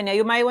WhatsApp, Tanya.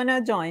 You might want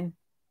to join.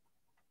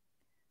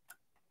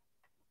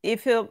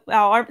 If you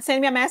or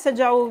send me a message,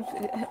 I'll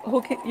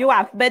hook you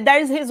up. But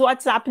there's his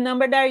WhatsApp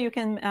number there. You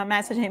can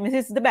message him.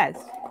 He's the best.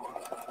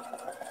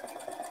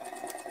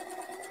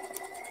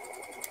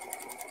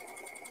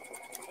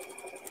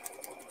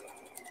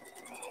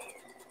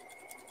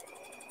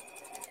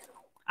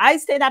 I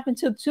stayed up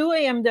until 2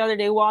 a.m. the other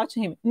day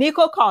watching him.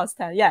 Nico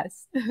Costa,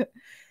 yes.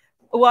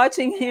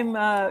 Watching him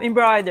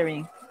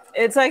embroidering.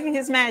 It's like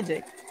his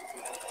magic.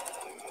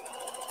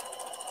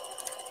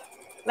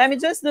 Let me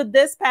just do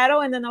this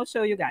paddle and then I'll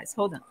show you guys.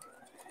 Hold on.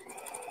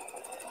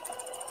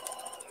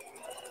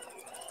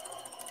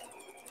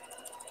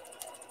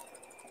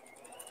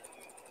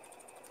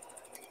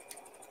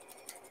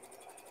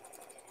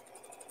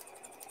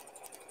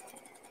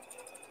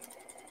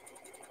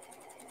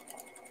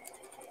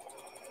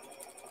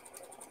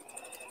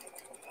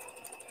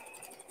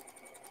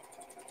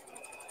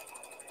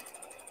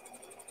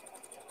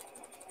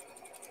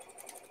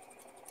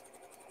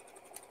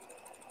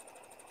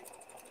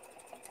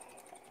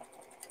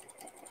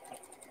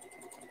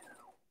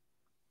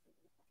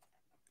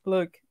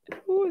 Look.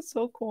 Ooh, it's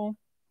so cool.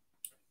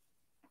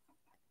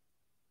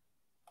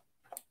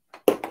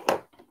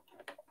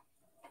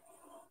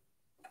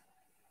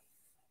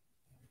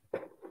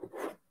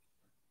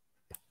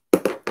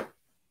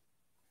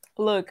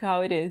 Look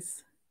how it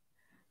is.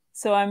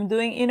 So I'm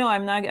doing, you know,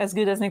 I'm not as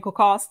good as Nico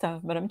Costa,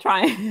 but I'm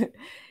trying.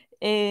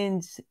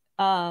 And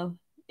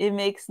it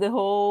makes the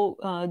whole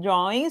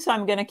drawing. So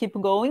I'm going to keep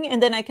going.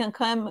 And then I can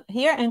come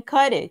here and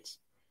cut it.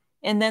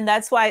 And then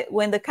that's why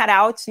when the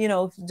cutout, you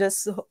know,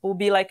 just will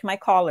be like my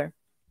collar.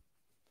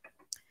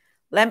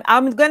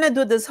 I'm going to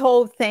do this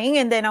whole thing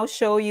and then I'll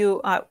show you.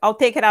 I'll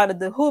take it out of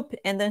the hoop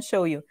and then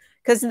show you.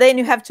 Because then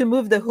you have to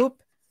move the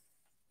hoop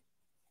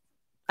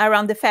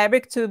around the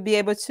fabric to be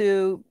able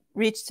to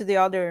reach to the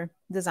other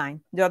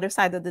design, the other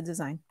side of the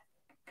design.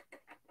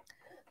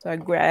 So I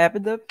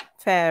grab the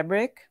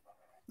fabric,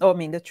 oh, I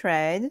mean the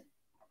thread.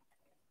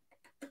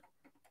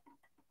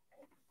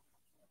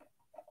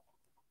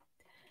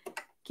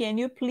 Can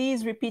you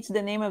please repeat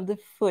the name of the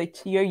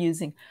foot you're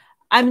using?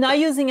 I'm not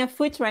using a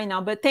foot right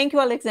now, but thank you,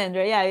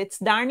 Alexandra. Yeah, it's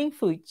darning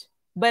foot,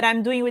 but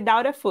I'm doing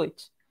without a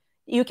foot.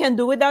 You can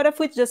do without a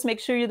foot, just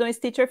make sure you don't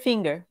stitch your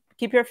finger.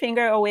 Keep your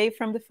finger away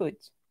from the foot,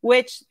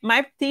 which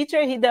my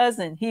teacher, he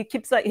doesn't. He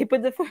keeps like, he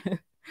put the foot,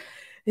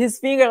 his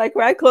finger like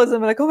right close.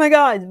 I'm like, oh my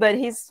God, but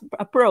he's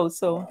a pro,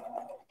 so.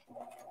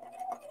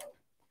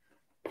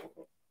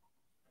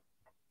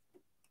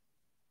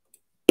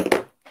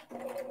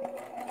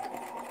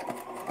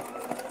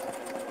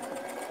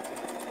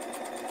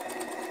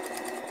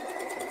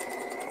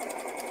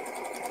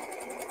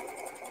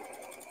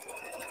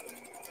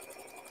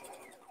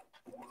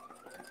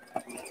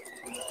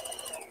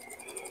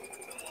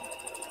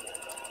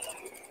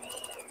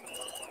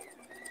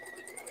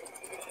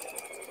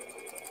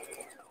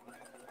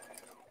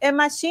 And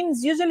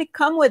machines usually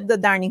come with the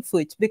darning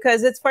foot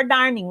because it's for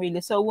darning, really.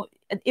 So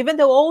even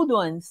the old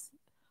ones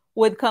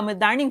would come with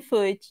darning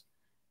foot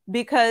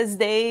because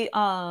they it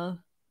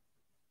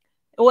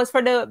was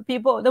for the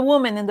people, the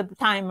women in the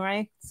time,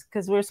 right?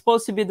 Because we're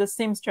supposed to be the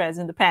seamstress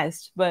in the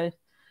past. But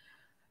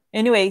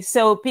anyway,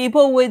 so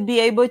people would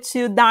be able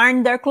to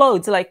darn their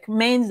clothes, like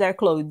mend their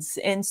clothes.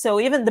 And so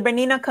even the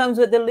Bernina comes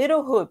with a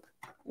little hoop,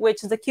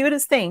 which is the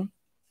cutest thing.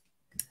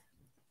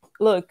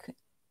 Look.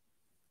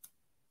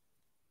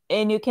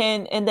 and you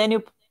can, and then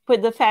you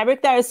put the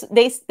fabric there.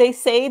 They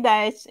say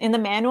that in the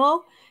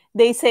manual,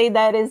 they say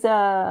that is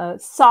a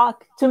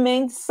sock to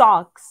mend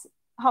socks.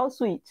 How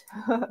sweet.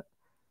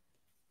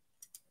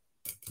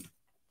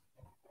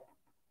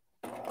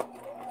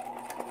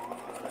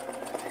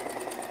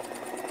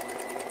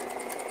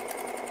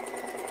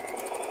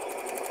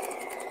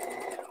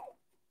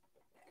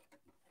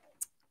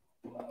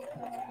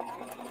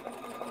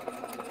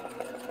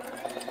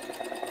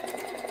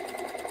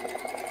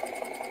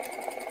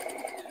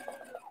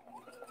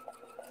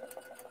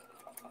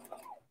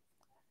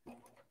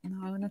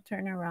 Now I'm gonna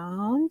turn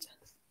around.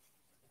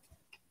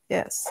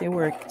 Yes, it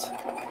worked.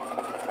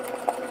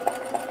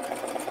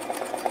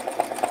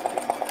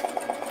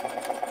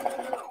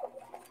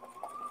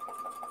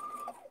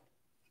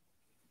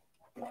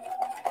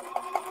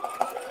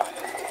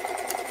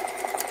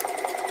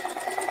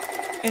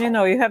 And you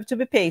know, you have to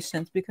be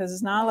patient because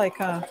it's not like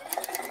a.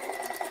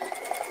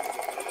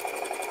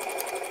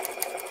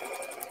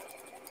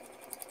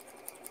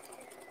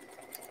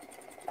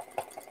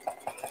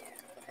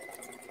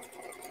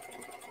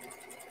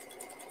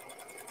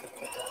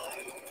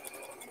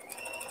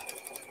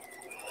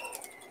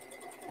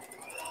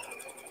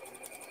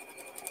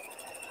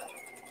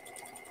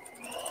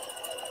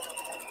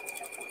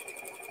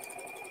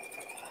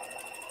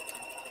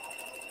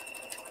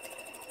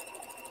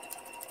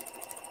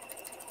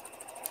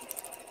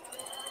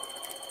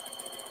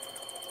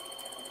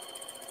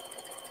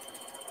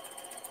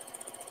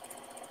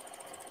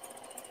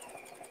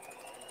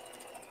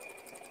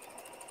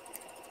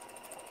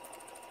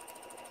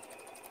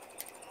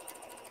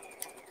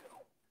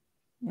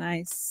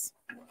 Nice.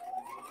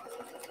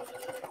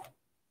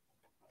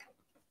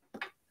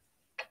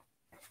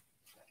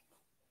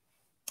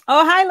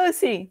 Oh, hi,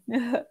 Lucy.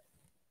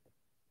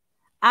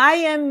 I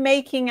am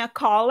making a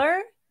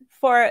collar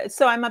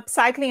so I'm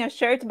upcycling a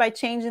shirt by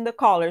changing the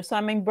collar. So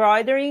I'm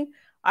embroidering.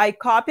 I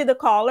copy the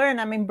collar and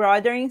I'm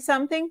embroidering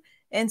something.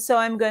 And so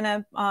I'm going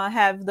to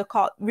have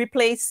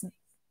replace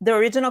the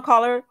original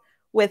collar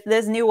with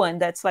this new one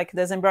that's like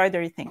this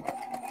embroidery thing.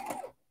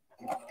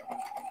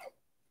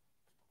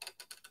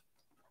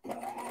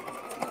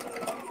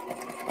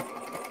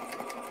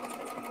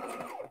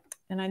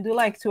 And I do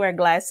like to wear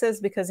glasses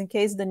because in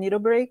case the needle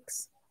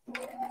breaks,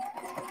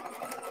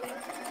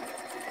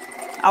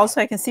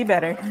 also I can see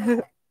better.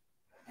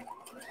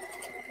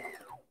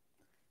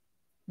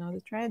 Now the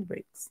thread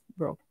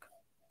broke.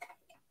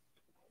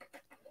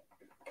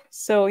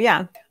 So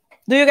yeah.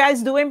 Do you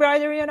guys do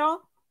embroidery at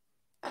all?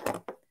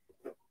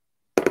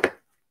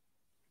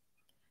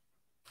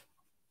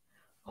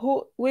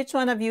 Which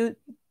one of you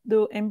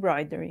do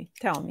embroidery?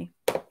 Tell me.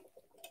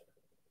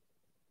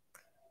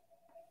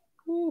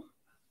 Ooh.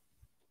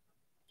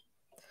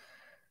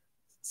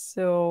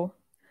 So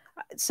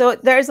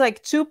there's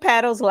like 2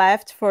 petals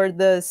left for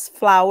this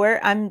flower.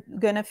 I'm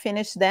gonna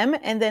finish them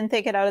and then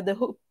take it out of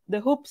the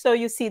hoop so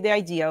you see the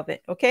idea of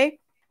it, okay?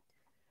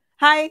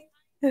 Hi.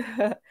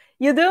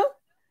 You do?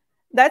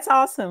 That's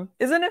awesome.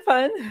 Isn't it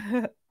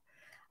fun?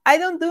 I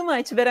don't do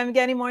much, but I'm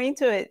getting more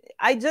into it.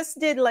 I just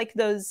did like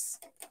those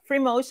free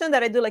motion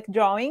that I do like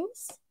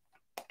drawings.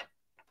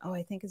 Oh,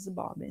 I think it's a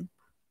bobbin.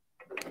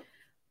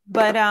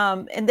 But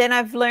and then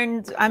I'm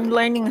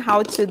learning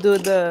how to do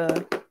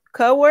the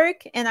cut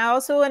work, and I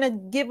also want to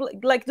do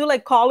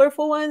like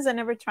colorful ones. I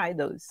never tried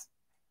those.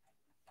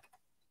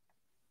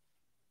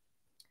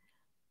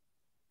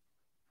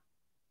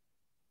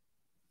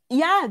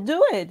 Yeah,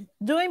 do it.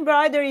 Do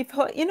embroidery.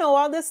 You know,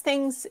 all these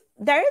things.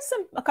 There is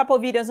a couple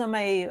of videos on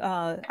my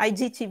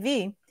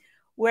IGTV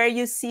where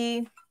you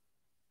see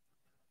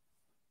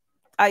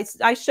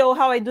I show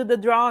how I do the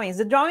drawings.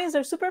 The drawings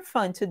are super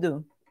fun to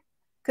do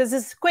because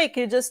it's quick.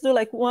 You just do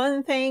like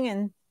one thing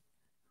and.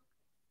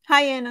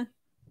 Hi, Anna.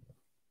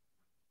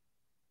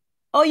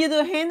 Oh, you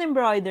do hand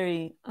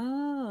embroidery.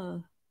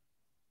 Oh.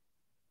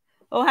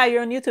 Oh, hi,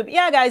 you're on YouTube.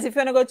 Yeah, guys, if you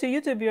want to go to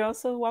YouTube, you're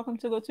also welcome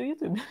to go to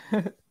YouTube.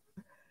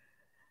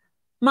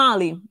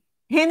 Molly,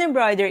 hand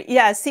embroidery.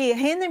 Yeah, see,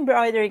 hand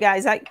embroidery,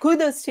 guys,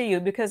 kudos to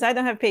you because I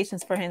don't have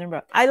patience for hand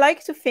embroidery. I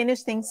like to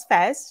finish things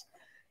fast,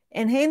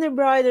 and hand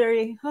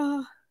embroidery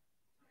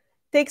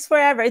takes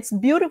forever. It's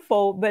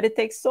beautiful, but it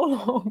takes so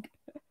long.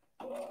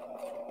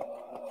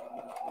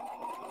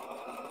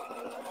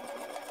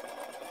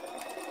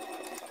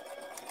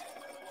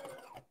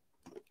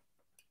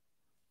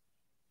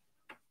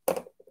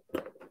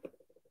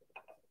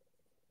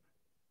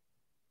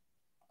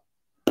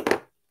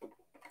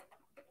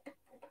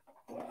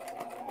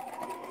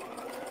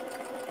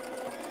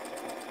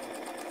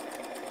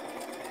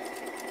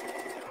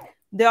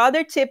 The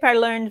other tip I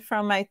learned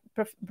from my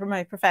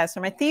professor,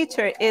 my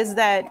teacher, is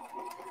that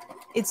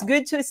it's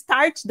good to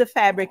starch the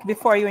fabric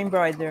before you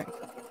embroider.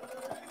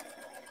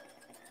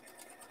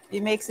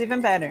 It makes it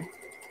even better.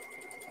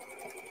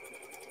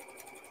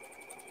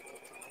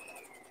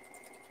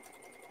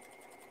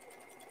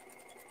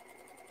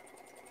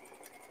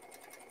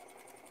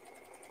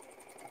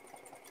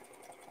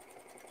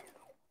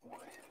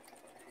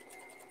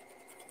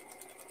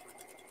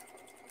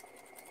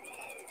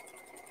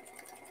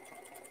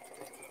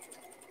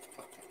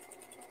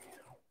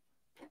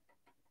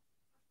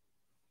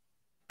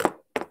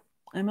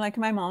 I'm like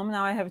my mom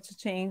now. I have to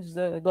change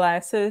the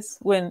glasses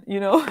when, you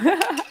know.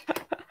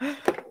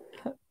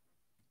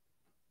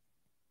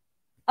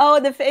 Oh,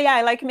 yeah,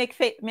 I like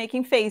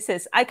making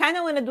faces. I kind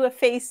of want to do a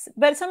face,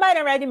 but somebody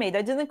already made.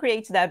 I didn't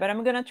create that, but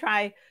I'm gonna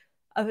try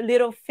a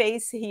little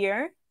face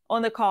here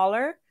on the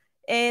collar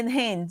and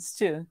hands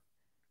too,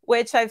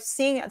 which I've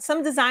seen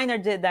some designer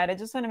did that. I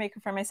just want to make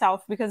it for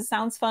myself because it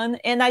sounds fun.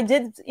 And I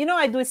did, you know,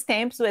 I do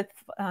stamps with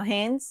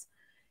hands,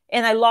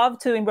 and I love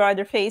to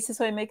embroider faces,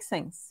 so it makes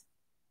sense.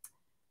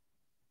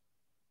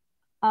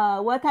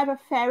 What type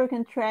of fabric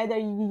and thread are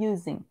you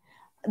using?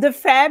 The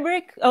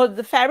fabric,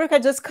 I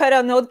just cut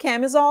a old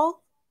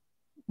camisole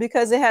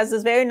because it has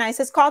this very nice,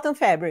 it's cotton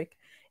fabric.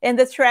 And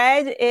the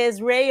thread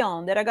is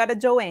rayon that I got at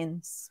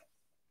Joann's.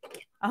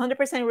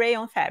 100%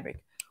 rayon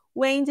fabric.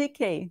 Wendy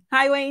K.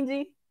 Hi,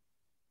 Wendy.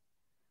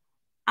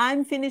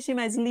 I'm finishing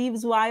my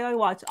sleeves while I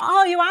watch.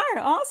 Oh, you are?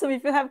 Awesome.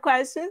 If you have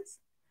questions.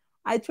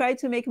 I tried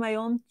to make my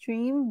own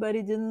trim, but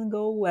it didn't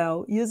go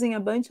well. Using a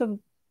bunch of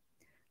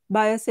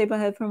biotape I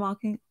had for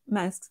mocking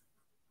masks.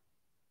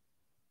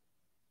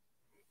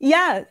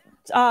 Yeah.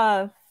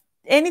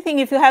 Anything,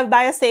 if you have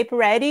biotape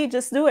ready,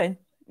 just do it.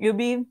 You'll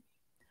be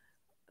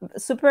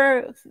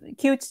super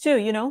cute too,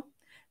 you know?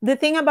 The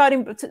thing about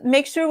it,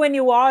 make sure when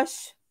you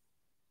wash,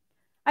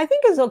 I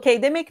think it's okay.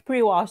 They make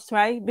pre-washed,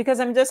 right? Because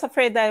I'm just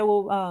afraid that it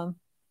will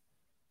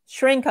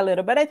shrink a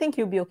little, but I think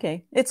you'll be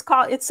okay.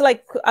 It's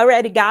like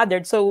already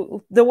gathered,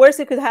 so the worst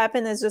that could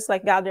happen is just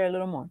like gather a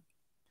little more.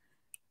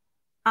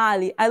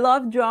 Ali, I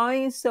love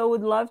drawing, so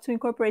would love to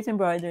incorporate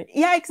embroidery.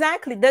 Yeah,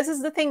 exactly. This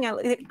is the thing.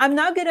 I'm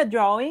not good at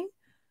drawing,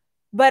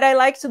 but I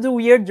like to do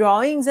weird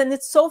drawings, and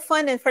it's so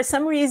fun. And for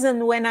some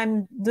reason,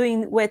 when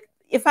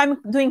if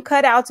I'm doing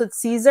cutouts with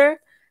Caesar,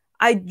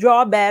 I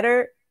draw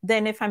better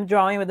than if I'm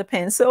drawing with a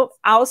pencil.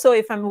 Also,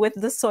 if I'm with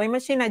the sewing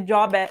machine, I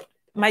draw better.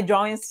 My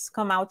drawings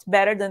come out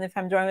better than if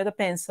I'm drawing with a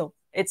pencil.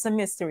 It's a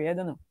mystery. I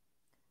don't know.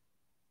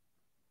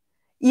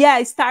 Yeah,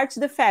 I starch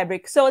the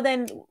fabric. So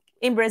then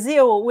in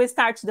Brazil, we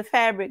starch the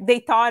fabric. They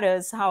taught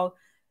us how,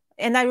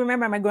 and I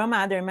remember my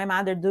grandmother and my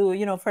mother do,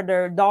 you know, for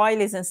their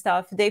doilies and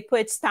stuff, they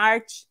put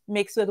starch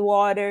mixed with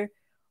water,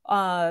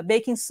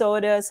 baking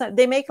soda. So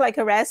they make like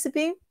a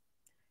recipe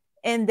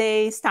and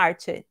they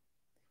starch it.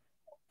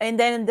 And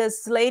then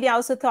this lady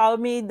also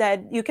told me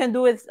that you can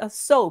do it a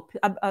soap,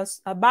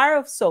 a bar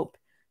of soap.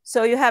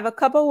 So you have a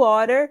cup of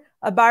water,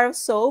 a bar of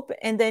soap,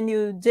 and then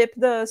you dip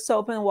the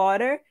soap in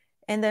water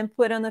and then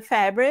put on the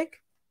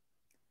fabric,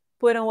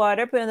 put on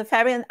water, put on the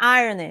fabric and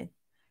iron it.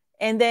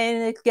 And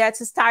then it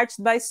gets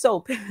starched by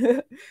soap.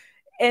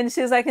 And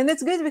she's like, and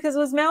it's good because it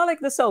will smell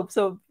like the soap.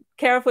 So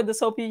careful with the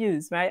soap you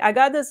use, right? I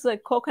got this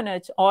like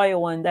coconut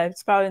oil one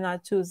that's probably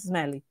not too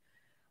smelly.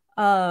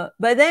 But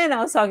then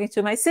I was talking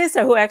to my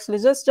sister who actually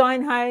just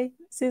joined. Hi,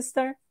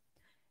 sister.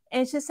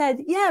 And she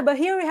said, yeah, but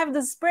here we have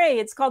the spray.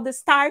 It's called the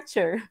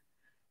starcher.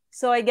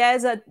 So I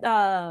guess at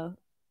the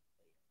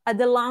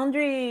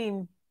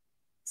laundry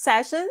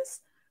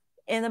sessions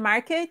in the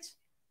market,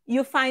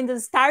 you find the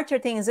starcher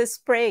thing is a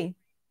spray.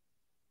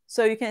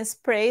 So you can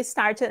spray,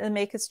 starch it, and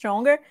make it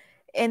stronger,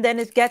 and then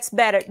it gets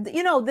better.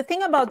 You know, the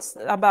thing about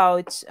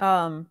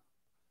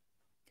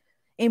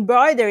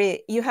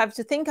embroidery, you have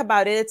to think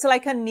about it. It's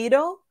like a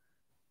needle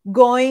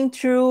going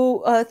through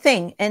a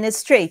thing, and it's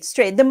straight.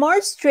 The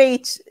more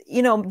straight,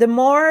 you know, the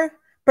more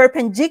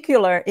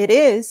perpendicular it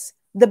is,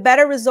 the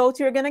better result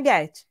you're gonna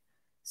get.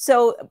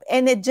 So,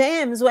 and it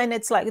jams when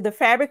it's like the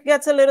fabric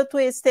gets a little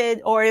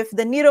twisted, or if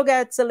the needle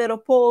gets a little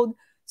pulled.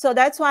 So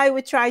that's why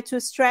we try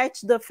to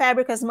stretch the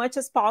fabric as much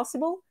as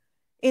possible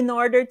in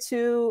order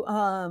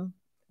to,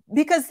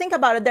 because think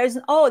about it,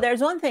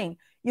 there's one thing,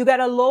 you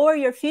gotta lower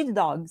your feed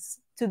dogs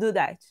to do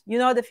that. You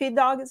know what the feed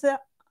dogs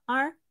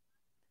are?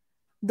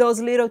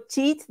 Those little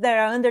teeth that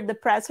are under the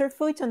presser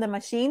foot on the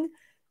machine.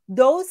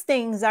 Those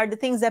things are the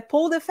things that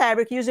pull the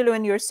fabric. Usually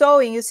when you're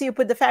sewing, you see you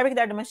put the fabric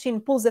there, the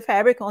machine pulls the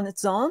fabric on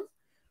its own.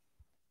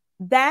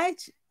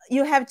 That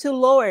you have to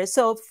lower.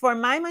 So for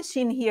my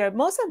machine here,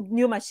 most of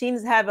new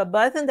machines have a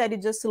button that you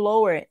just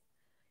lower it.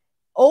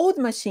 Old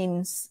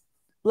machines,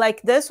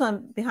 like this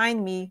one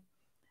behind me,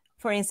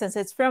 for instance,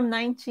 it's from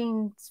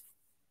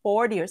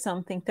 1940 or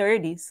something,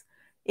 30s.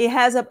 It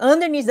has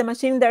underneath the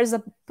machine, there's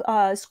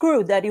a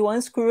screw that you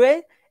unscrew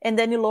it, and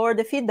then you lower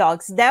the feed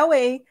dogs. That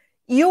way,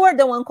 you are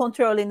the one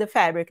controlling the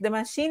fabric. The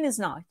machine is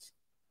not,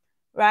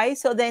 right?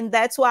 So then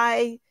that's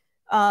why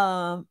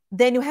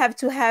then you have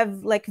to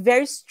have like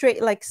very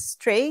straight, like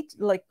stretched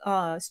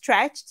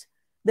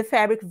the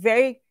fabric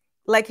very,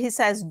 like he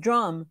says,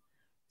 drum.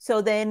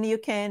 So then you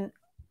can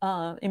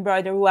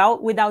embroider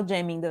well without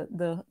jamming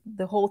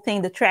the whole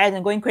thing, the thread,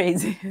 and going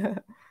crazy.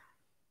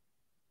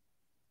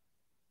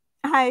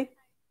 Hi.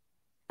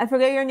 I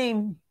forget your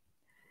name.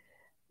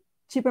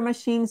 Cheaper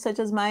machines such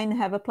as mine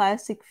have a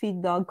plastic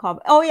feed dog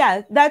cover. Oh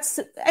yeah,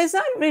 it's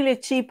not really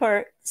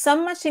cheaper.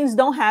 Some machines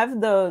don't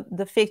have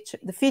the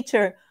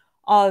feature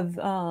of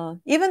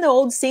even the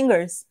old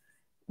Singers.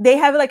 They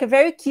have like a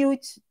very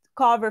cute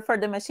cover for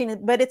the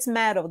machine, but it's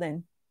metal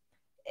then.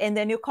 And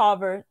then you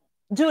cover.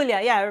 Julia,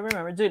 yeah, I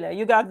remember Julia.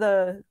 You got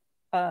the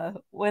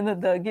one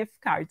of the gift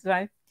cards,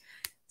 right?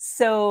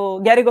 So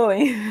get it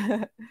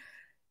going.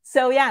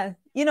 So yeah,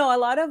 a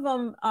lot of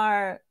them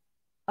are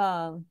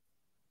um,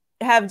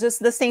 have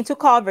just the stain to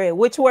cover it,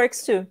 which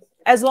works too,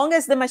 as long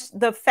as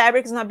the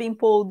fabric is not being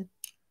pulled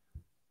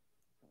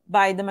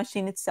by the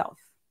machine itself.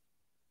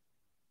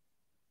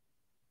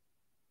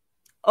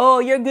 Oh,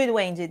 you're good,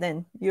 Wendy.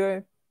 Then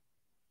you're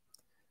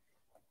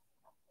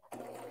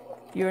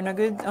in a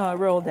good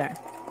roll there.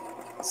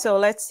 So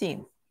let's see.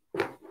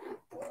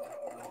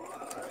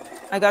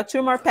 I got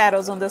 2 more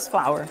petals on this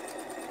flower.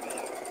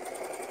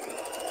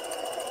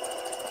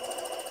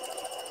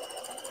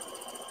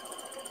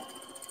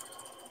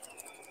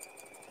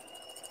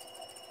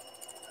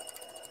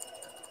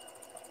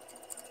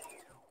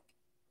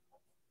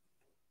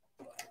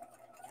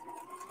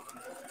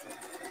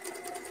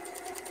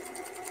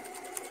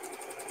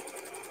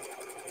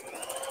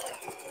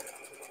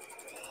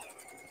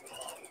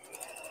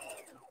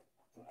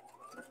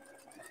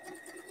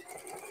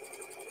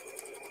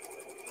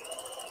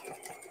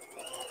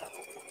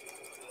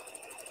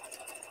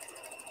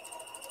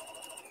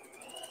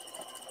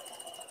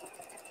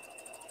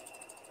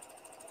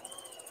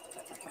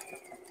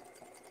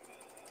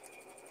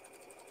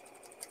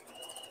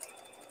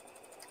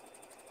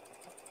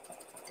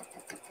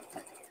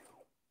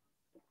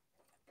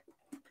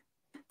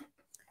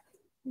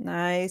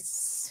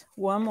 Nice.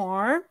 One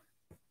more.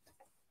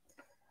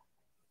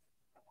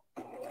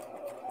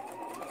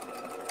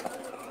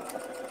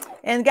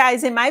 And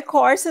guys, in my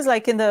courses,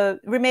 like in the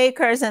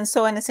Remakers and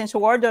so on,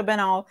 Essential Wardrobe and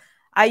all,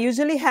 I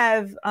usually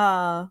have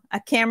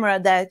a camera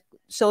that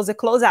shows a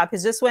close-up.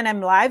 It's just when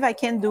I'm live, I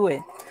can't do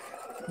it.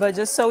 But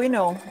just so you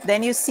know,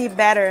 then you see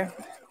better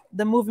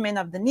the movement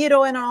of the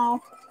needle and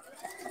all.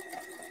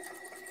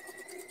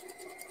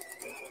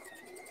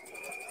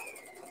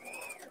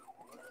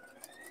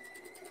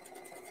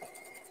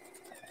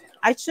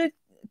 I should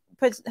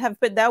have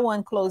put that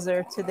one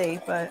closer today,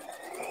 but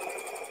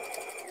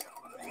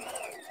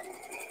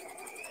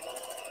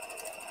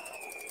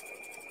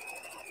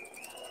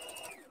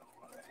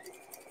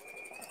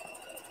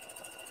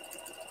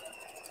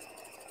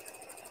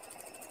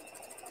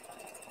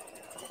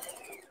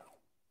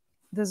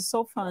this is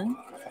so fun.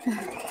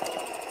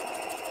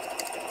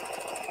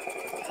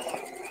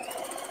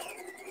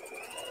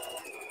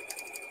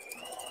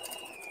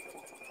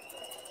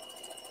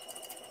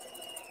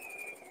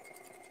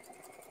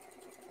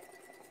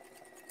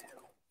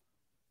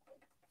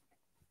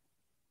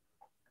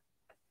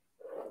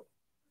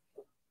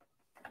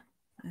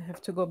 I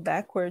have to go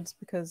backwards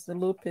because the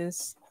loop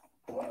is...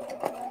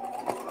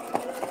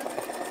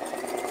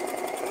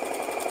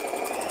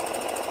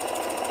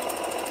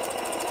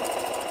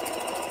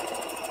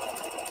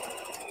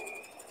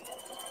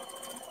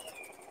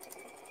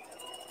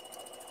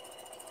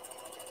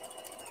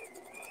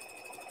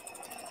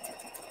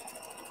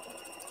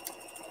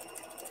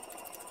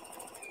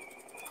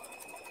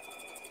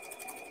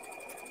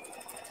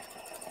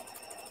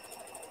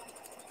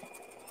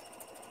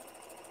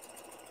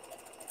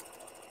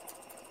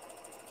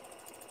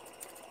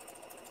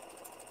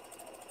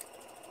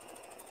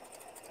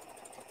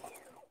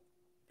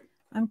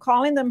 I'm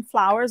calling them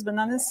flowers, but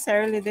not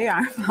necessarily they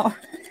are flowers.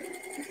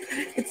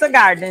 It's a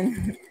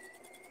garden.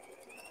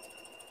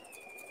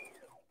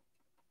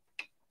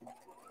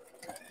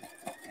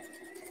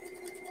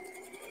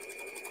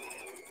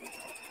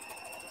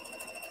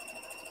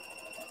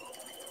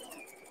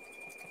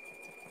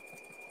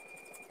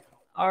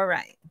 All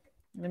right.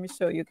 Let me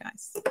show you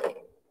guys.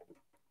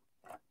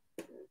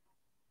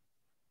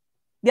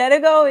 Get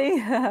it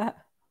going.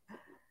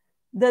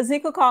 Does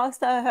Nico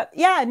Costa have...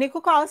 Yeah,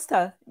 Nico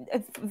Costa.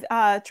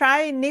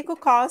 Try Nico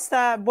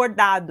Costa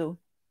Bordado.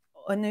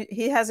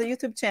 He has a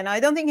YouTube channel.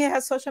 I don't think he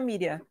has social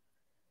media.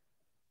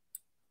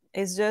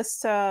 It's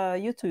just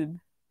YouTube.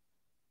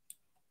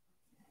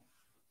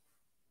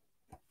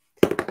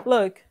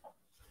 Look.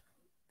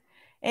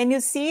 And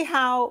you see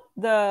how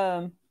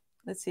the...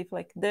 Let's see if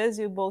like this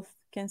you both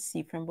can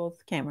see from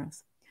both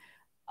cameras.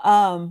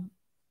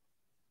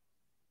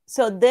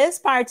 So this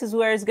part is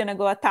where it's going to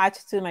go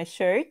attached to my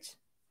shirt.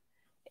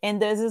 And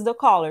this is the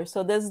collar.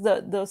 So this is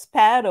those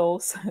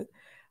petals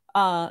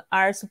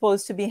are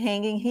supposed to be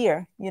hanging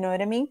here. You know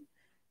what I mean?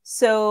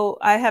 So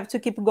I have to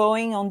keep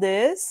going on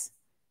this.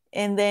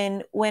 And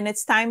then when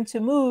it's time to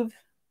move,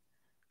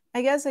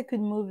 I guess I could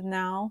move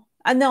now.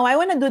 No, I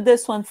want to do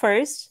this one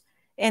first.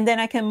 And then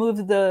I can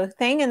move the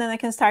thing and then I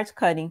can start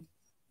cutting.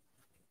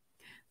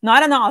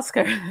 Not an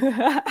Oscar.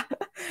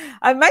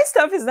 My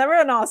stuff is never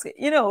an Oscar.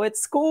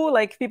 It's cool.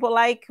 Like people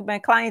like, my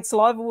clients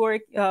love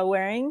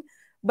wearing,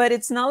 but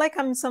it's not like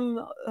I'm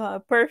some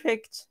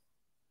perfect.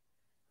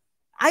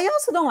 I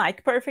also don't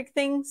like perfect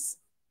things.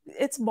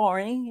 It's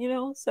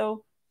boring,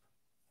 so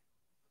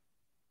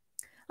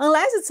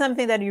unless it's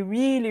something that you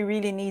really,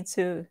 really need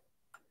to,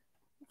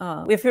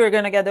 if you're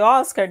going to get the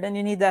Oscar, then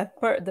you need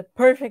the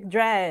perfect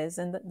dress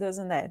and this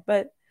and that.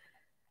 But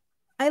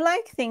I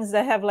like things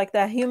that have like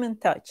that human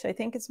touch. I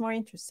think it's more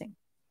interesting.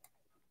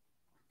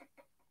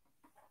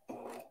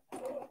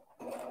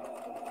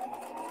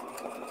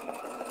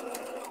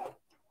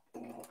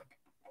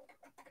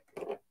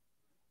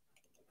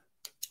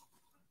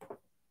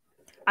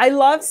 I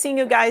love seeing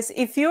you guys.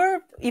 If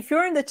you're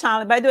in the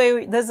challenge, by the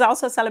way, this is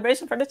also a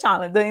celebration for the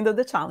challenge, the end of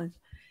the challenge.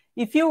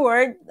 If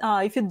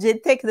you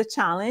did take the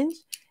challenge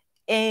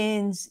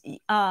and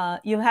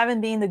you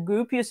haven't been in the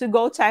group, you should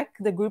go check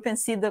the group and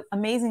see the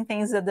amazing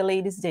things that the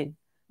ladies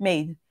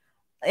made,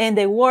 and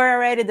they wore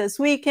already this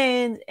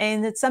weekend,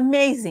 and it's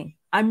amazing.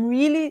 I'm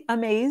really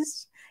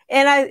amazed.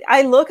 And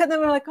I look at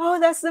them and I'm like, oh,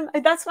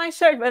 that's my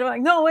shirt. But I'm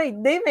like, no,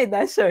 wait, they made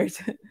that shirt.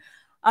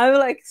 I'm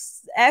like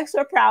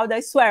extra proud.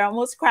 I swear, I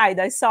almost cried.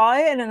 I saw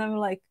it and I'm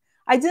like,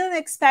 I didn't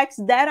expect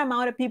that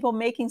amount of people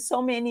making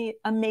so many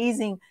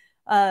amazing.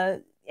 Uh,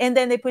 and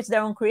then they put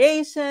their own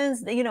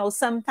creations.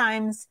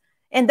 Sometimes,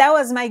 and that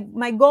was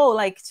my goal,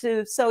 like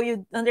to so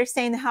you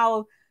understand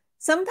how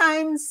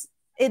sometimes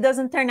it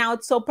doesn't turn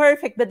out so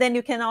perfect, but then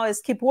you can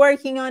always keep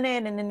working on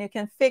it, and then you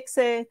can fix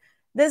it.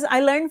 This I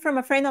learned from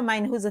a friend of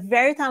mine who's a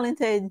very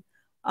talented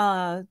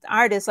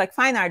artist, like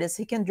fine artist.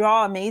 He can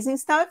draw amazing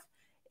stuff,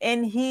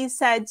 and he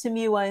said to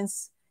me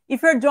once,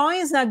 if your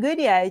drawing is not good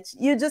yet,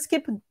 you just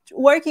keep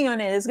working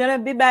on it, it's gonna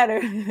be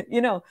better.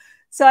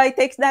 So I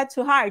take that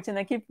to heart and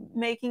I keep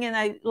making, and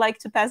I like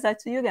to pass that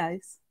to you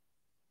guys.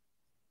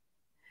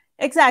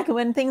 Exactly,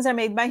 when things are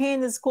made by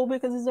hand, it's cool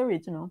because it's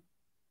original.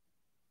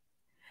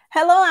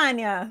 Hello,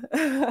 Anya.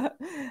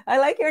 I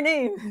like your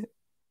name.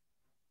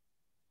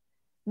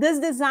 This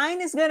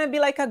design is gonna be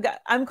like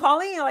I'm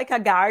calling it like a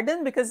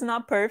garden because it's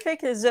not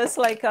perfect. It's just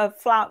like a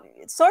flower,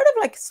 sort of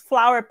like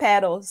flower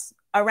petals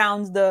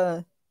around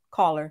the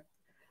collar.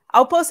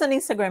 I'll post on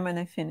Instagram when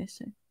I finish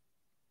it.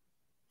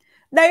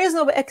 There is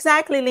no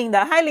exactly,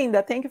 Linda. Hi,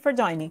 Linda. Thank you for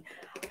joining.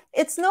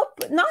 It's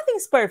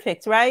nothing's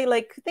perfect, right?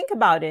 Like think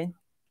about it.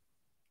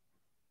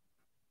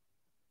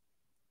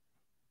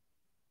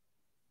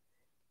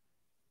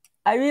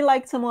 I really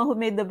like someone who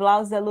made the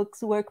blouse that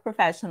looks work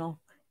professional.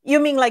 You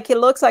mean like it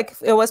looks like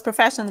it was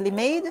professionally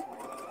made?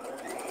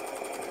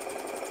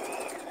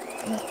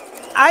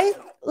 I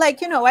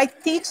I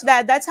teach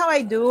that. That's how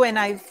I do, and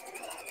I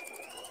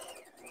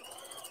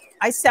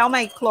sell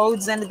my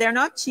clothes, and they're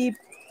not cheap.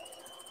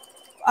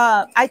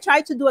 I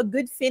try to do a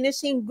good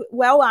finishing,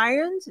 well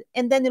ironed,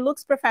 and then it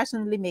looks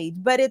professionally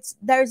made. But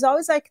there's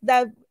always like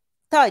that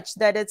touch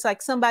that it's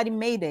like somebody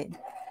made it.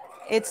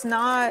 It's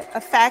not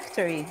a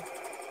factory.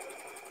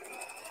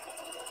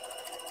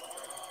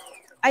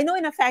 I know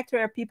in a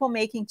factory are people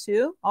making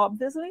too,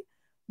 obviously,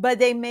 but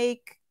they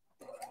make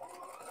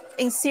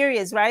in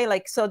series, right?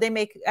 Like so they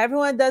make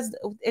everyone does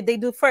they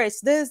do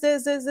first this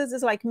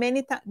is like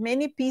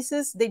many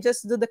pieces. They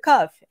just do the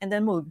cuff and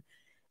then move.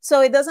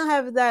 So it doesn't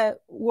have that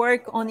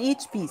work on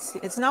each piece.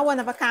 It's not one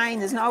of a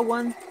kind. It's not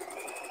one,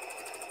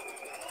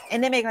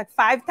 and they make like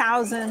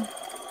 5,000.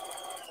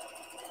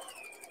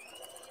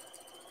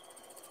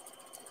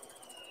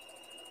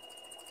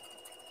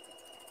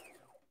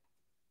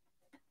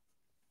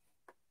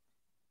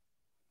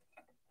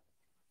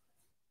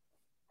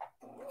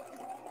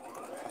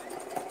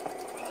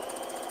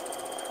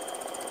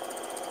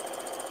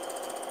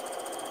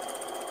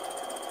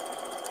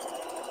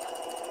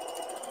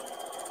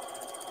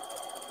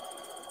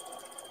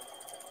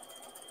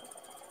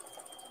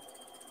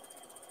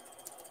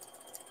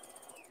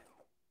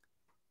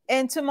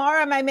 And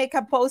tomorrow I might make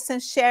a post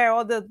and share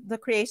all the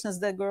creations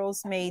the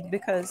girls made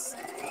because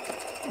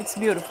it's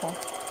beautiful.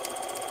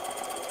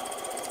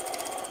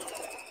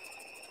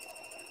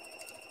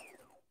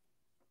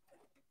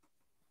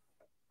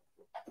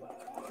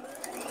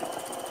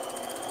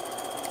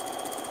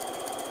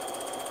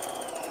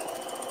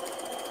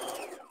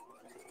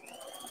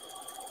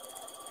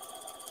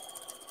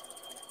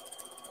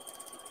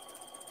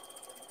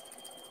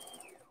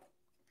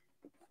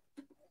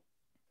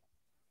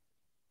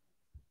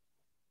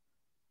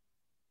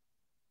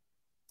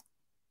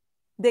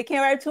 They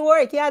can wear to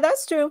work. Yeah,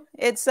 that's true.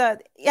 It's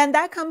and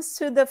that comes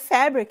to the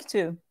fabric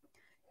too.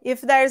 If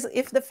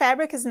the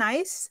fabric is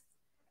nice,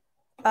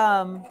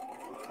 um,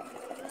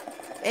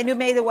 and you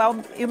make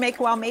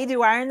well made,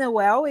 you iron it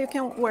well, you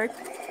can work.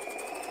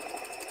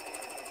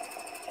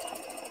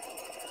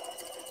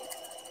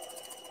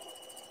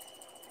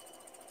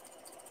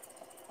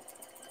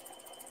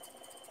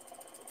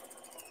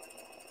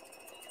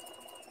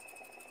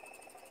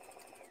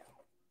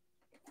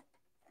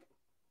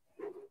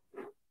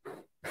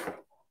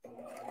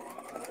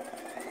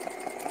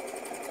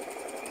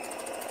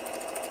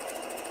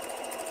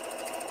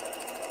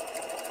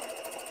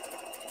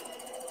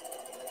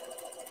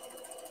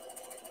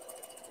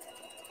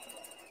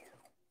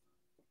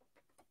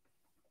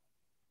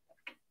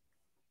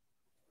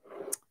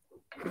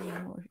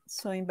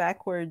 Sewing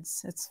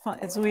backwards. It's fun.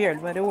 It's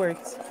weird, but it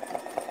works.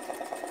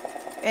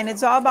 And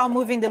it's all about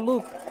moving the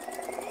loop.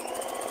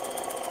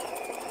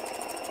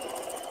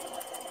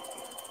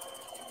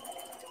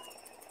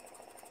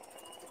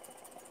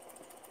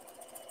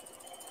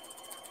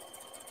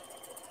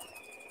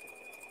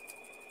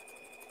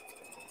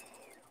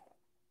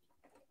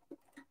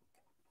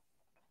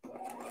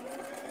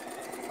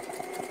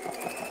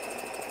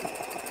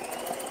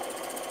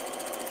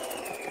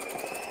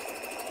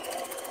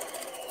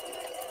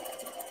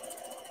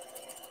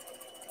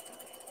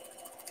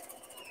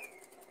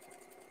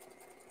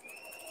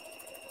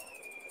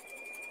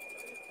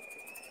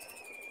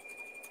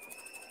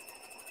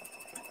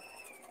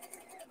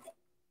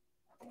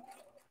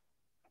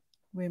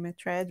 Wait, my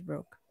thread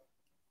broke.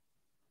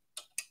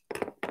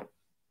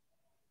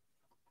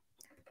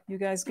 You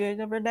guys good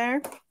over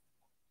there?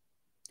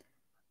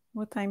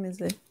 What time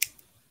is it?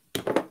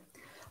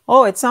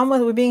 Oh, it's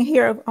almost, we've been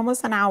here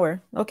almost an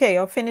hour. Okay,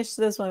 I'll finish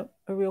this one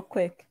real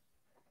quick.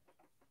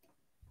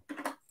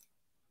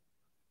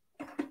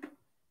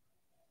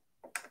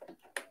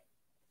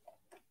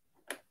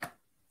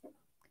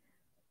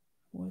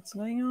 What's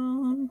going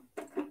on?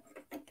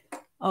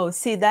 Oh,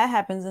 see, that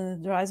happens and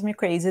it drives me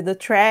crazy. The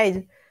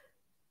thread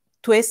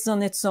twists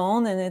on its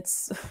own and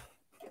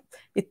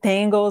it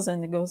tangles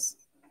and it goes.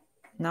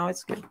 Now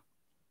it's good.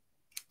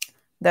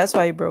 That's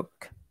why it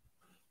broke.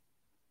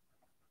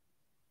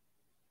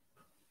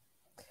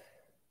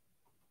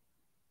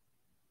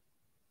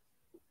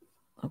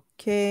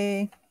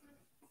 Okay.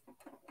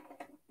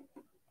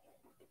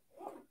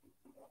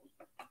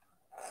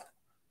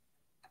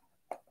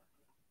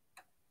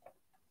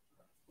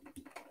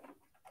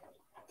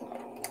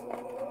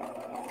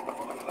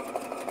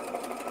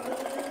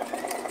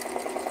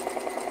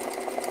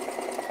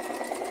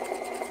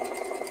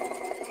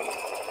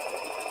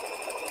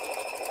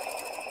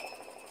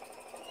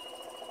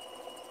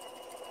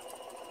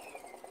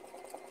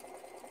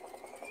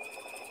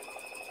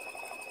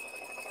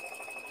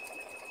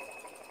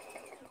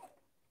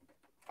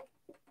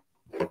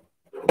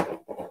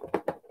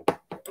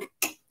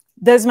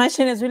 This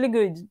machine is really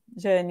good,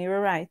 Jen. You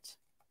were right.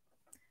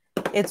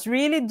 It's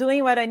really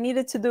doing what I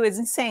needed to do. It's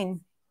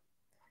insane.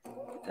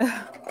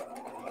 And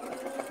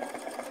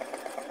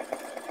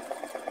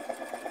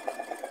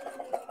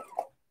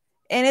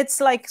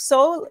it's like,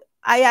 so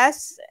I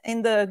asked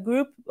in the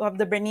group of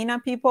the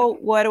Bernina people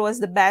what was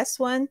the best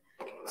one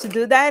to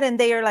do that, and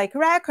they are like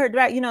record,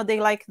 right? You know,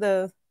 they like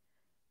the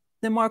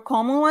more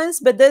common ones,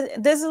 but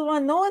this is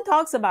one no one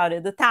talks about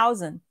it, the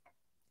 1000.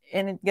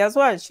 And guess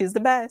what? She's the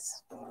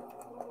best.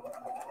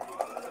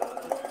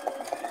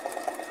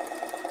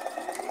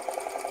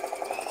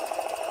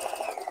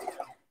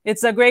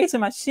 It's a great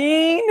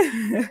machine.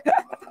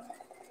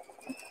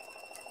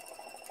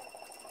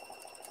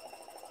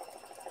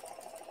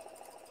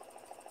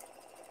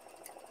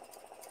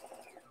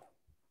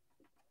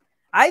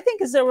 I think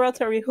it's the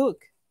rotary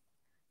hook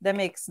that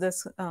makes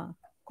this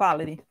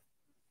quality.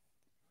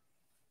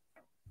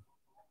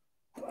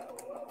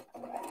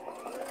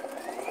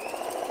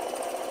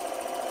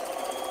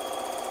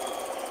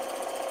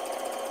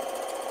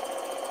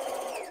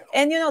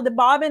 And you know, the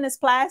bobbin is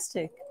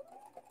plastic,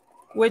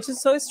 which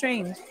is so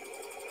strange.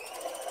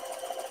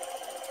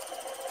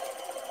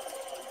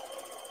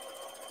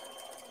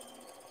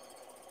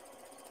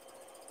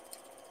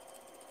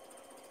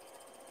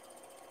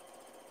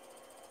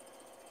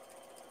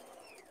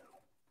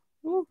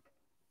 Ooh.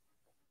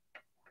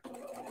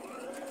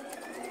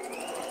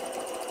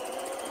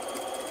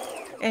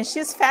 And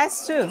she's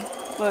fast too.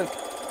 Look.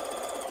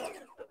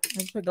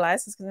 I put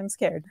glasses because I'm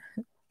scared.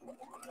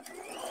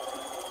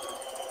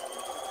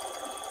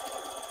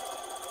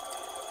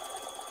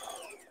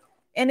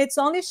 And it's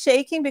only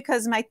shaking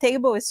because my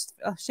table is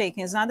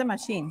shaking. It's not the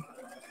machine.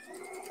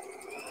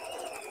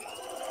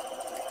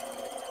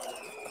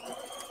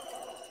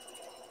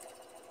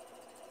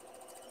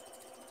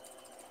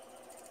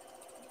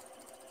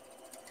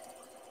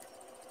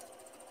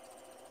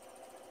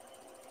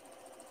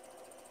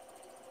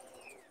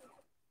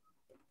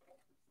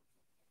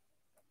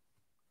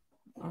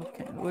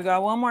 Okay, we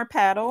got one more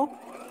paddle.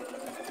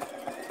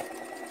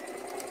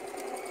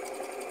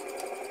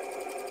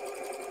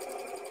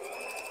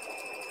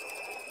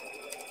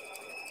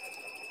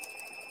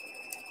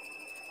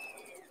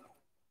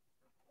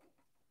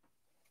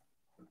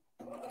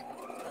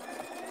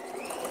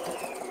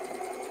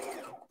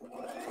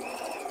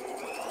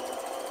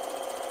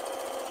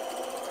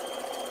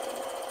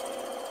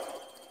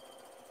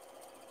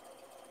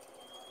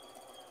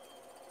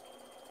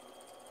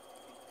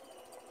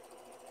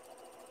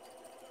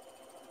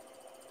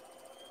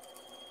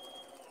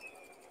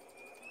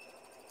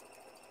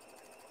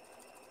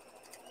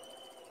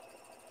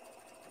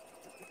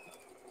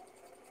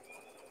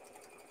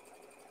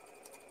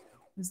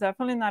 It's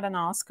definitely not an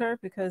Oscar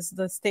because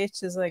the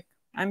stitch is like,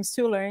 I'm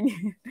still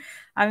learning.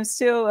 I'm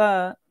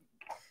still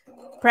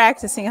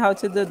practicing how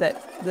to do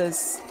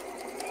this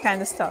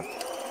kind of stuff.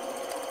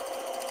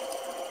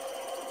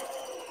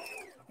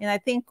 And I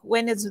think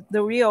when it's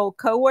the real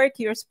co-work,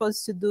 you're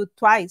supposed to do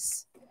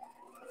twice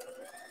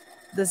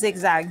the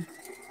zigzag.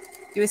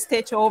 You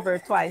stitch over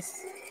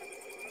twice.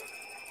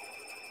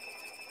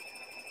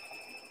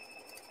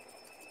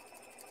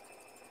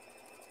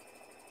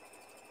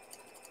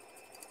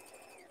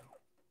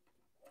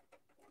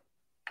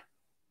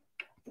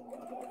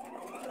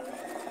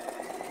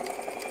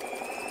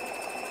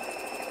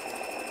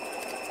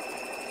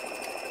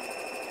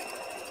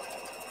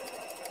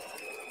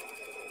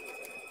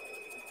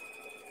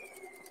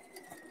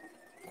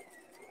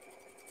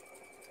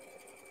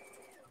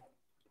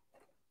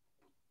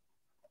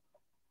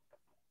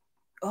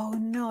 Oh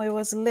no, it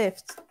was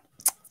lift.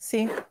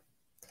 See?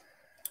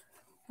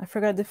 I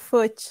forgot the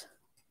foot.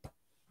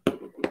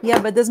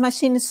 Yeah, but this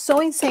machine is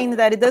so insane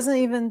that it doesn't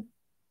even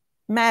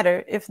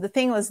matter if the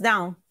thing was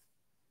down.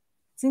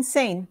 It's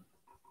insane.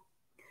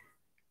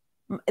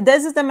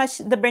 This is the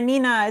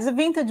Bernina. It's a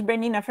vintage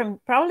Bernina from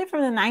probably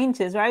from the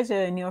 90s, right,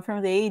 Jenny, or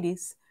from the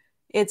 80s.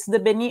 It's the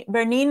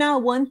Bernina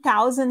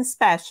 1000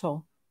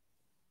 Special.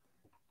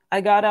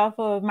 I got off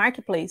of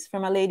Marketplace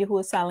from a lady who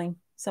was selling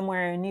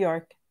somewhere in New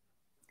York.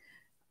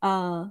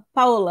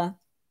 Paola,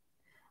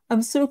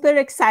 I'm super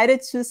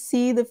excited to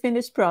see the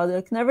finished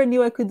product. Never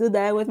knew I could do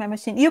that with my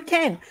machine. You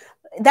can.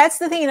 That's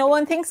the thing. No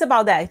one thinks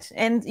about that.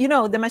 And,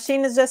 the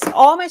machine is just,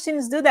 all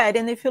machines do that.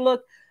 And if you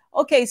look,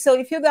 okay, so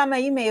if you got my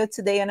email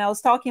today and I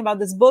was talking about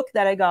this book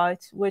that I got,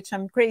 which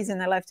I'm crazy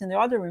and I left in the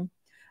other room,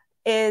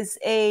 is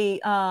a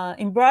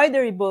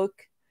embroidery book.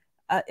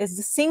 It's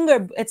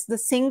the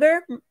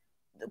Singer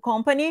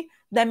company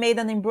that made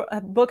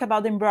a book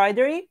about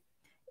embroidery,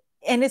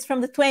 and it's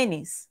from the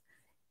 20s.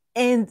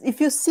 And if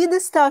you see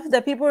the stuff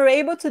that people were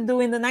able to do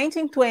in the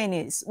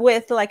 1920s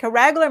with like a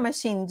regular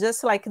machine,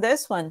 just like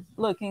this one,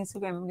 look,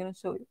 Instagram, I'm going to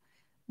show you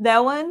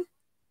that one.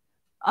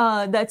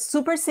 That's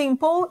super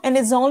simple and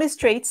it's only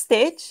straight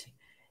stitch.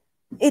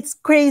 It's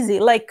crazy,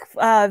 like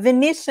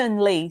Venetian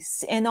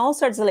lace and all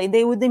sorts of lace.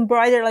 They would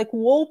embroider like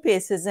wool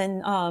pieces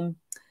and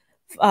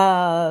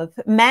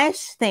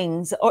mesh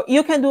things, or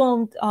you can do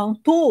on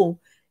tulle.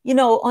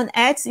 On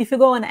Etsy, if you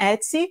go on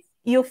Etsy,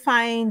 you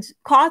find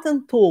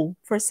cotton tulle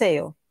for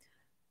sale.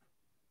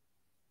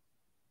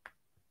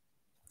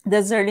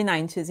 That's early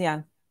 90s,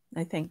 yeah,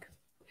 I think.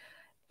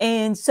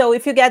 And so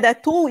if you get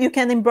that tulle, you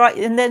can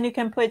embroider, and then you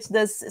can put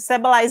the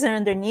stabilizer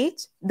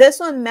underneath. This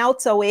one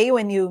melts away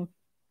when you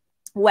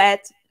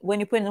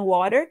put in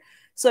water.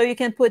 So you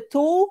can put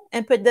tulle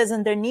and put this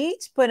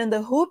underneath, put in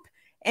the hoop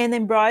and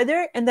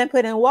embroider, and then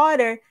put in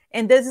water,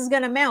 and this is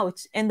gonna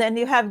melt. And then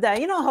you have that,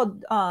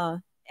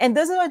 how and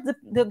this is what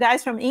the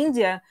guys from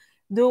India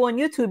do on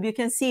YouTube. You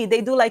can see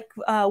they do like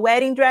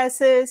wedding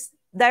dresses.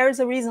 There's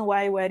a reason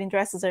why wedding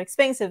dresses are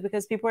expensive,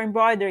 because people are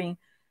embroidering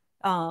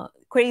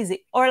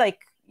crazy. Or like,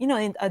 in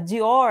a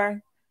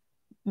Dior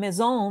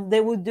Maison,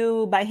 they would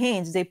do by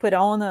hand. They put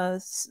on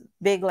a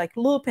big like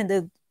loop, and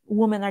the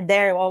women are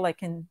there all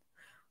like in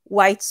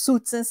white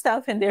suits and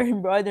stuff, and they're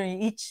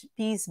embroidering each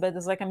piece, but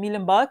it's like $1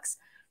 million.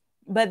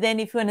 But then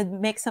if you want to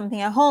make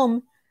something at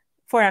home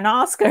for an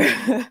Oscar,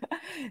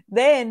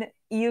 then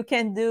you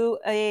can do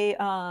a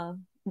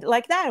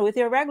like that with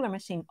your regular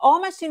machine.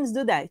 All machines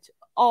do that.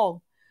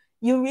 All.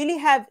 You really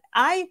have,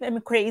 I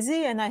am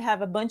crazy and I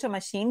have a bunch of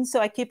machines,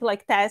 so I keep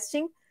like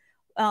testing.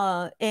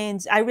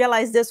 And I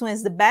realize this one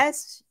is the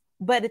best,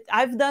 but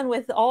I've done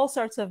with all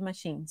sorts of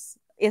machines,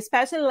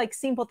 especially like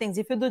simple things.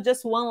 If you do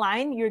just one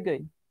line, you're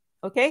good.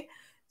 Okay,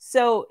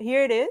 so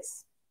here it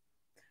is.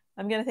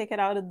 I'm gonna take it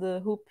out of the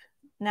hoop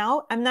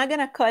now. I'm not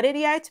gonna cut it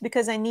yet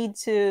because I need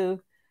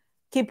to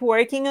keep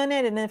working on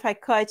it, and if I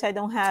cut, I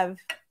don't have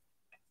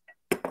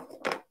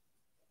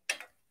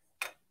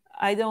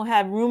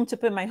room to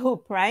put my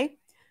hoop, right?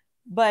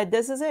 But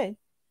this is it.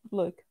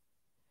 Look,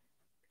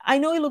 I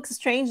know it looks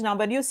strange now,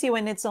 but you see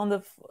when it's on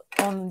the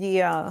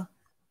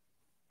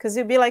because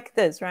it'd be like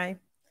this, right?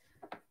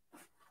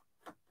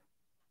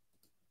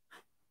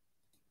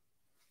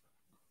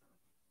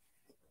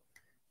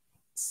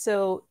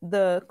 So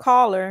the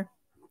collar,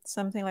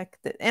 something like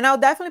that. And I'll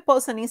definitely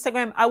post on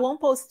Instagram. I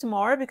won't post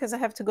tomorrow because I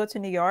have to go to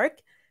New York,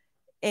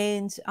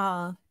 and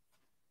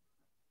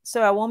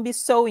so I won't be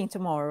sewing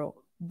tomorrow.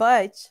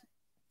 But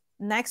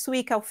next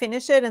week I'll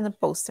finish it and then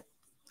post it.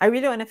 I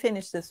really want to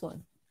finish this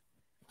one.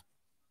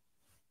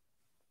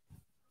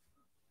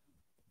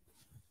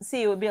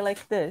 See, it would be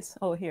like this.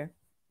 Oh, here.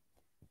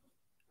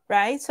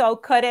 Right? So I'll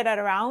cut it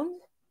around.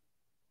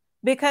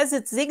 Because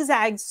it's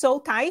zigzagged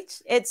so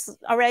tight, it's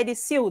already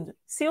sealed,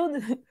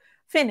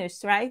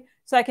 finished, right?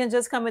 So I can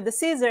just come with the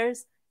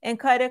scissors and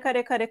cut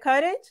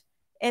it.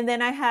 And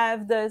then I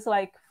have this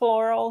like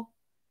floral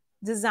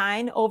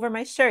design over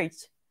my shirt.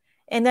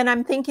 And then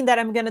I'm thinking that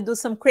I'm going to do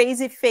some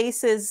crazy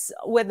faces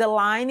with the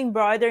line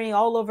embroidering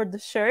all over the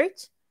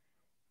shirt.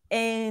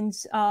 And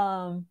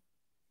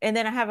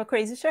then I have a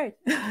crazy shirt.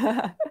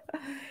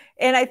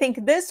 And I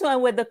think this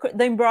one with the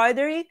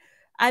embroidery,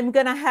 I'm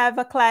going to have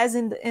a class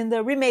in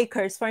the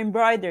Remakers for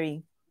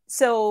embroidery.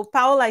 So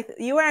Paula,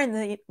 you are in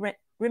the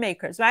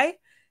Remakers, right?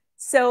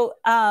 So,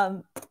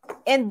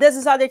 and this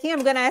is other thing,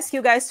 I'm going to ask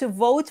you guys to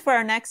vote for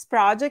our next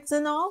projects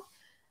and all.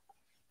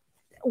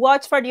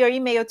 Watch for your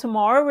email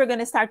tomorrow. We're going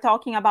to start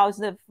talking about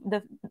the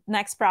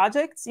next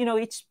projects.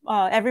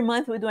 Every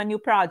month we do a new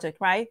project,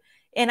 right?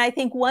 And I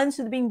think one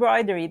should be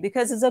embroidery,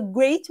 because it's a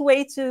great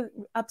way to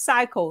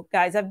upcycle,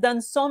 guys. I've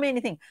done so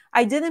many things.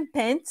 I did in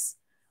pants.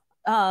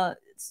 I'll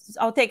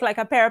take like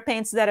a pair of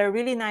pants that are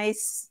really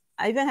nice.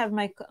 I even have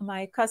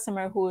my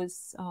customer who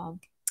is,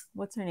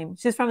 what's her name?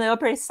 She's from the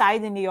Upper East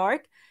Side in New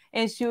York.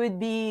 And she would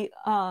be,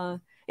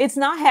 it's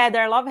not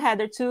Heather. I love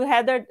Heather too.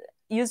 Heather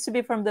used to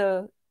be from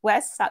the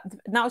West Side.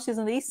 Now she's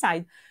on the East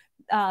Side.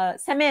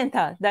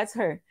 Samantha, that's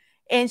her.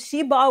 And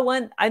she bought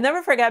one, I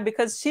never forget,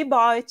 because she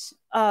bought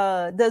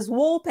those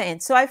wool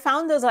pants. So I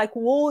found those like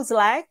wool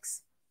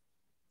slacks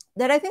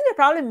that I think they're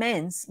probably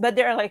men's, but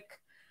they're like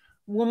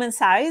woman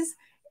size.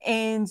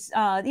 And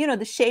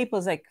the shape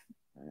was like,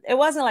 it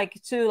wasn't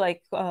like too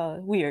like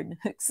weird,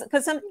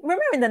 because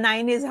remember in the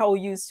 90s how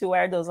we used to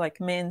wear those like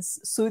men's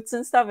suits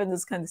and stuff, and it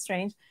was kind of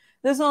strange.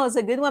 This one was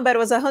a good one, but it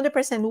was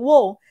 100%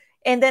 wool.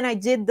 And then I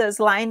did those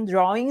line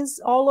drawings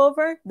all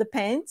over the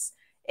pants,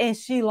 and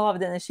she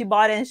loved it, and she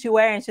bought it, and she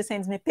wear it, and she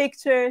sends me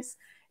pictures.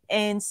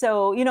 And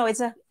so it's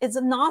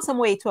an awesome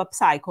way to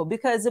upcycle,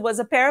 because it was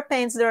a pair of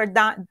pants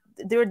that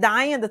they were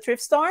dying at the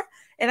thrift store,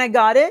 and I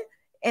got it,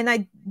 and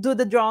I do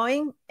the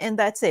drawing, and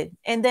that's it.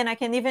 And then I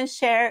can even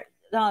share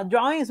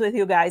drawings with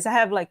you guys. I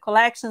have like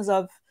collections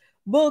of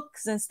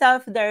books and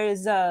stuff.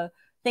 There's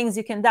things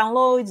you can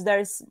download.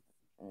 There's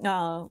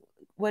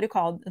what do you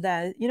call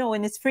that?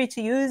 When it's free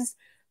to use,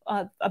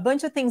 a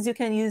bunch of things you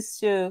can use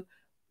to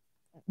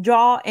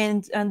draw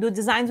and do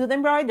designs with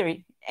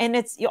embroidery. And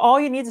it's all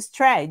you need is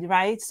thread,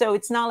 right? So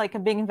it's not like a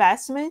big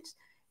investment.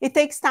 It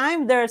takes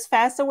time. There's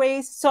faster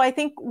ways. So I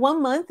think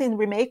 1 month in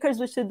Remakers,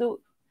 we should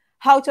do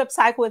how to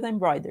upcycle with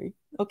embroidery.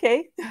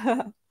 Okay.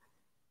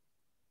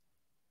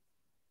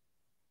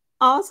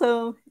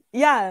 Awesome.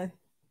 Yeah.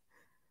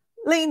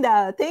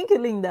 Linda. Thank you,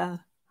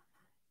 Linda.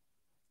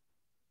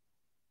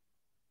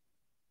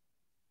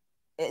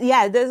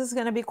 Yeah, this is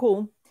going to be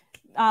cool.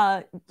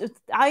 uh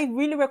I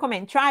really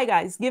recommend, try,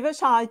 guys, give it a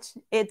shot.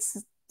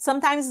 It's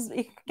sometimes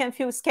it can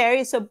feel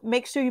scary, so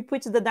make sure you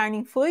put the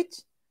darning foot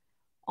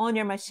on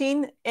your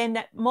machine,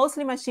 and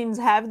mostly machines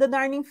have the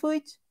darning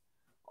foot,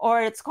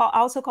 or it's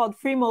also called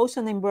free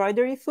motion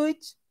embroidery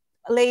foot.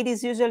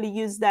 Ladies usually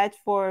use that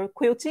for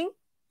quilting,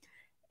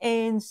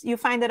 and you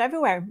find it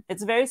everywhere.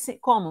 It's very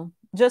common.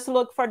 Just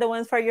look for the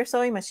ones for your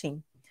sewing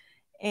machine,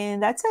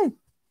 and that's it.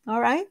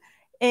 All right.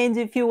 And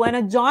if you want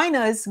to join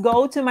us,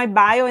 go to my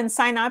bio and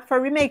sign up for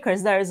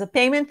Remakers. There is a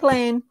payment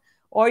plan,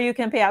 or you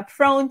can pay up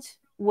front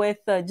with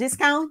a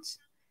discount,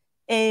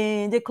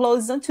 and it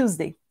closes on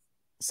Tuesday.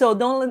 So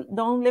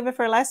don't leave it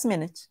for last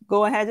minute.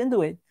 Go ahead and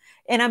do it.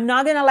 And I'm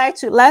not gonna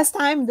let you. Last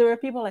time there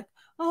were people like,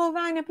 "Oh,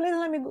 Vanya, please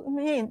let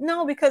me in."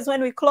 No, because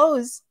when we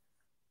close,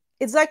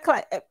 it's like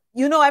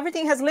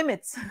everything has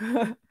limits.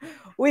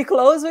 We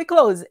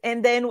close, and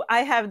then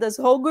I have this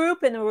whole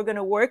group, and we're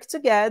gonna work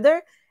together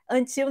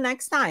until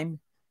next time.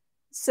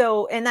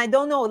 So, and I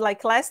don't know,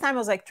 like last time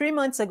was like 3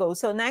 months ago.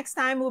 So next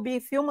time will be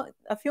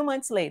a few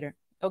months later.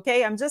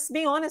 Okay. I'm just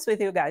being honest with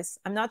you guys.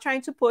 I'm not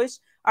trying to push.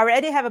 I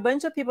already have a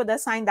bunch of people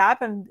that signed up.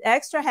 I'm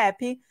extra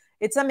happy.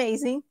 It's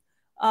amazing.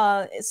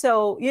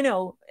 So,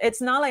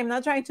 it's not like I'm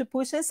not trying to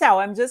push and sell.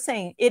 I'm just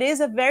saying it is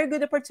a very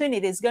good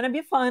opportunity. It's going to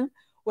be fun.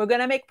 We're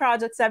going to make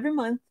projects every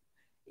month.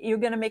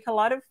 You're going to make a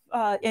lot of,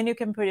 and you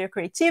can put your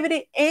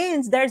creativity.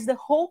 And there's the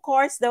whole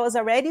course that was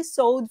already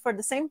sold for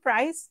the same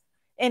price,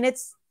 and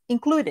it's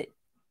included.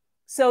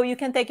 So you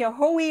can take your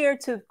whole year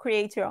to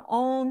create your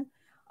own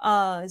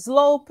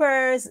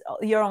slopers,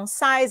 your own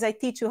size. I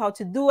teach you how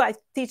to do. I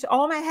teach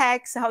all my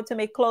hacks, how to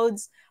make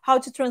clothes, how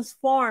to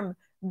transform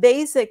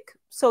basic.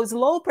 So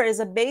sloper is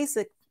a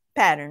basic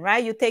pattern,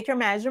 right? You take your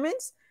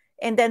measurements,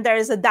 and then there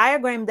is a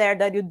diagram there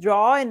that you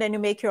draw, and then you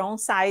make your own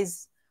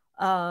size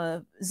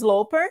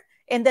sloper.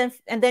 And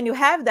then you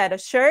have that, a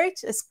shirt,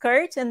 a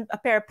skirt, and a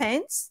pair of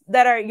pants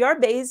that are your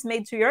base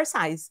made to your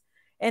size.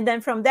 And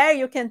then from there,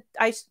 you can,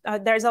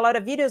 there's a lot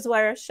of videos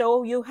where I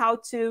show you how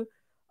to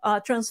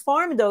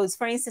transform those.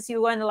 For instance,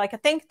 you want like a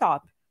tank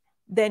top,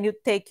 then you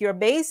take your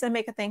base and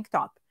make a tank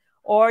top.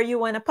 Or you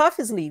want a puff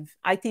sleeve,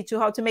 I teach you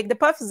how to make the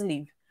puff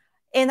sleeve.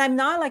 And I'm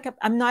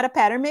not a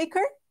pattern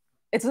maker.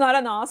 It's not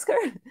an Oscar.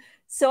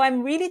 So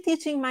I'm really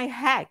teaching my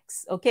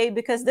hacks, okay?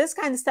 Because this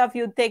kind of stuff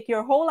you take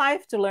your whole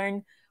life to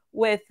learn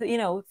with,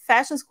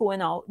 fashion school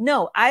and all.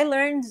 No, I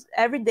learned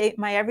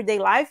my everyday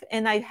life,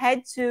 and I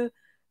had to,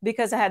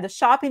 because I had a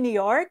shop in New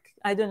York.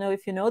 I don't know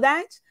if you know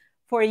that,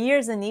 for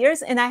years and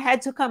years. And I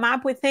had to come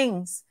up with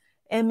things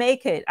and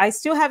make it. I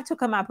still have to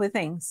come up with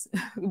things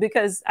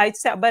because I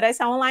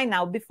sell online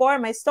now. Before,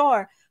 my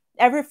store,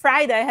 every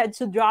Friday I had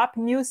to drop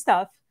new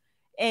stuff.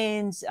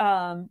 And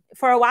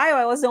for a while,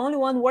 I was the only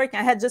one working.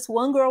 I had just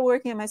one girl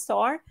working in my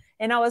store.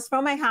 And I was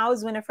from my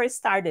house when I first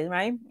started,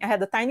 right? I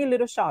had a tiny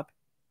little shop.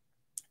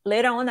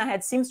 Later on, I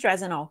had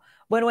seamstress and all.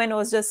 But when it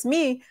was just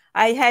me,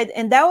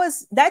 and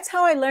that's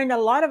how I learned a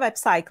lot of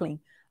upcycling.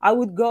 I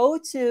would go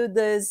to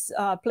this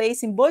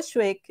place in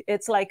Bushwick.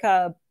 It's like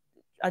a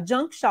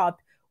junk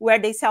shop where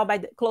they sell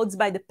clothes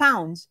by the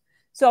pound.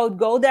 So I would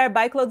go there,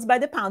 buy clothes by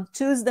the pound,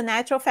 choose the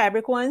natural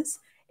fabric ones,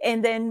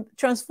 and then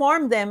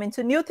transform them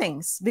into new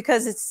things,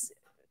 because it's,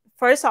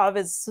 first off,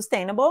 it's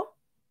sustainable,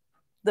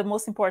 the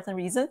most important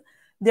reason.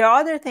 The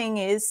other thing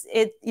is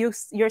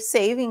you're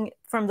saving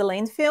from the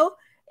landfill,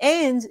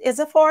 and it's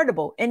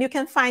affordable, and you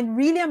can find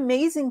really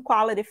amazing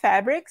quality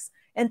fabrics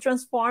and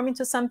transform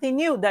into something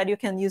new that you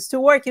can use to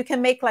work. You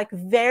can make like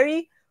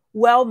very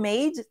well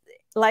made,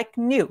 like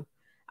new.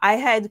 I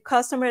had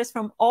customers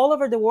from all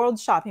over the world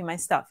shopping my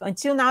stuff.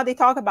 Until now, they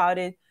talk about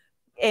it.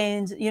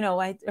 And,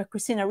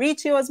 Christina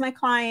Ricci was my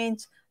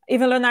client.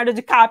 Even Leonardo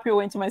DiCaprio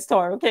went to my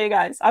store. Okay,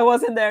 guys, I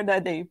wasn't there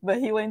that day, but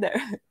he went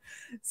there.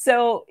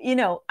 So,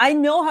 I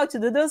know how to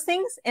do those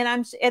things.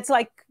 And it's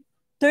like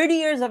 30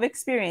 years of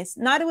experience,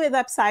 not with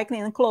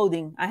upcycling and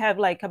clothing. I have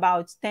like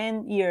about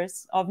 10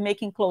 years of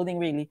making clothing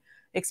really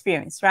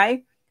experience,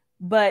 right?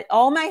 But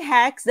all my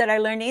hacks that I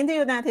learned in the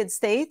United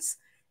States,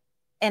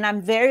 and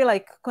I'm very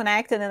like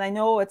connected and I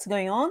know what's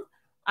going on,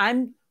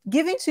 I'm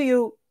giving to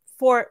you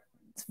for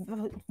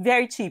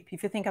very cheap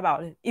if you think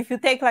about it. If you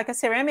take like a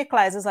ceramic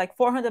class, it's like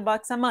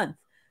 $400 a month.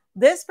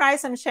 This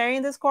price I'm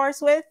sharing this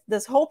course with,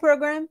 this whole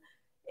program,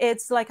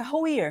 it's like a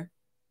whole year.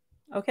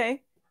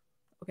 Okay?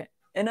 Okay.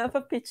 Enough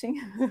of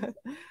pitching.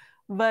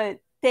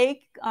 But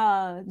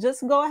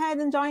just go ahead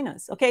and join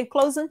us. Okay?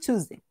 Close on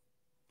Tuesday.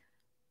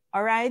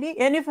 All righty.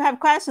 And if you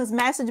have questions,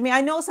 message me. I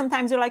know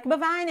sometimes you're like,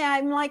 but Vanya,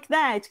 I'm like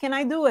that. Can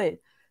I do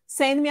it?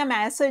 Send me a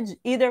message,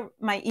 either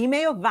my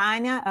email,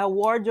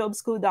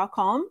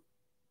 vania@wardrobeschool.com.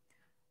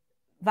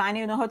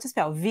 Vania, you know how to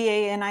spell,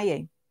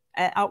 VANIA,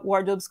 at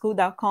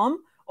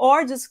wardrobeschool.com.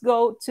 Or just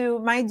go to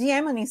my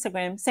DM on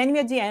Instagram, send me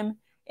a DM,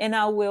 and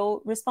I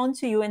will respond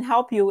to you and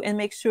help you and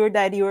make sure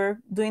that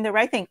you're doing the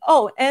right thing.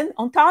 Oh, and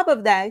on top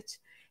of that,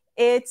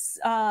 it's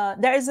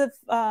there's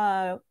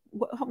a,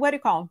 what do you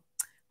call,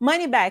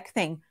 money back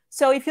thing.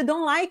 So if you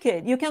don't like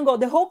it, you can go,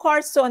 the whole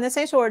course, so an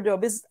essential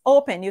wardrobe is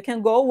open. You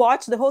can go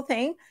watch the whole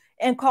thing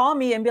and call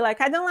me and be like,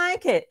 I don't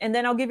like it. And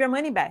then I'll give your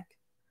money back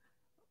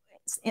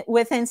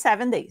within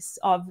 7 days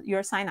of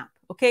your sign up.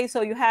 Okay,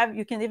 so you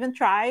can even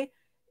try,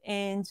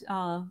 and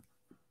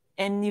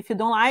if you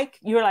don't like,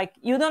 you're like,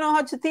 you don't know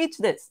how to teach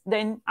this,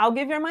 then I'll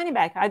give your money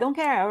back. I don't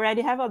care. I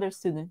already have other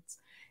students.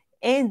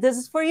 And this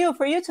is for you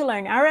to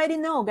learn. I already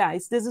know,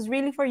 guys, this is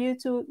really for you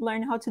to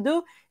learn how to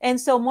do.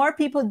 And so more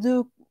people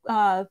do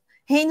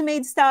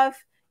handmade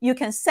stuff. You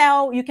can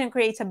sell, you can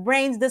create a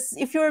brand.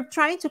 If you're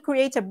trying to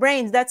create a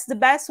brand, that's the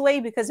best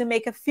way, because you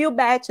make a few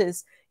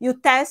batches, you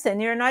test it,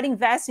 and you're not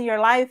investing your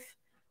life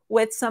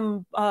with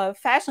some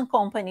fashion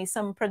company,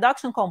 some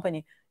production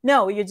company.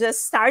 No, you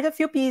just start a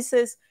few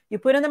pieces, you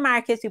put on the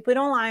market, you put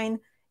online,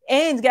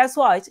 and guess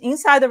what?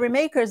 Inside the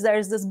Remakers,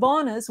 there's this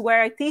bonus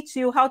where I teach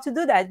you how to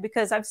do that,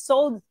 because I've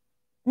sold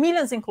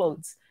millions in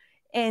clothes.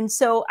 And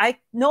so I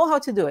know how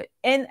to do it.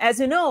 And as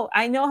you know,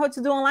 I know how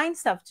to do online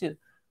stuff too,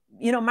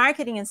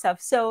 marketing and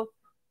stuff. So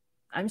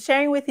I'm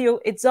sharing with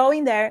you. It's all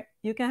in there.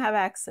 You can have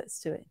access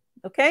to it.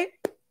 Okay?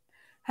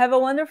 Have a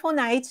wonderful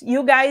night.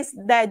 You guys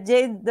that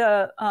did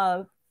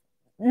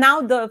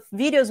now the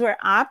videos were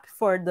up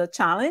for the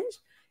challenge,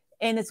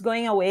 and it's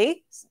going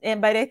away.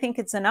 But I think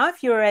it's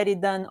enough. You already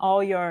done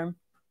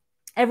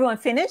everyone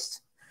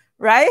finished,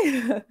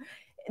 right?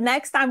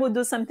 Next time we'll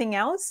do something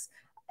else.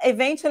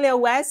 Eventually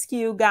I'll ask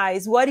you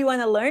guys, what do you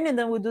want to learn? And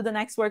then we'll do the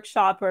next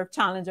workshop or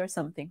challenge or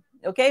something.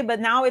 Okay,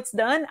 but now it's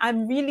done.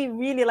 I'm really,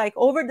 really like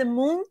over the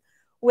moon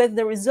with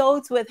the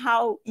results, with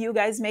how you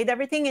guys made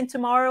everything. And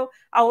tomorrow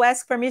I'll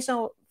ask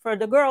permission for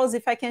the girls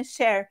if I can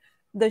share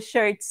the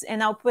shirts,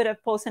 and I'll put a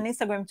post on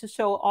Instagram to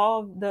show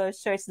all the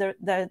shirts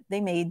that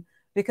they made,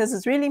 because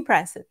it's really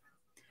impressive.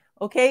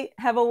 Okay,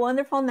 have a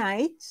wonderful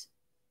night.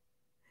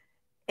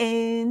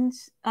 And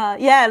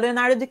yeah,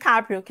 Leonardo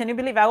DiCaprio, can you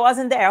believe I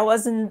wasn't there? I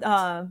wasn't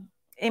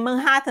in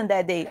Manhattan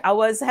that day. I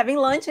was having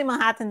lunch in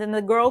Manhattan, and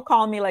the girl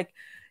called me like,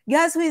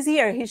 guess who is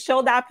here? He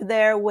showed up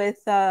there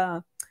with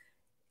I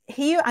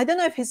don't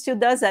know if he still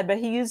does that, but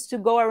he used to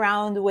go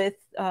around with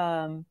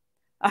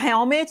a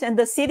helmet and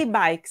the city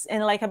bikes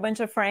and like a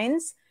bunch of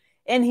friends.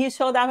 And he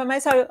showed up at my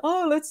side.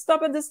 Oh, let's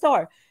stop at the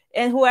store.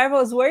 And whoever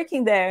was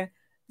working there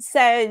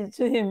said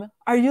to him,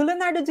 are you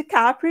Leonardo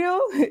DiCaprio?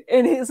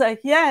 And he's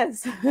like,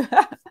 yes. And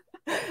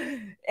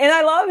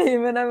I love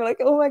him. And I'm like,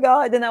 oh my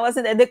God. And I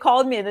wasn't there. They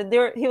called me. And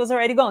he was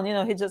already gone.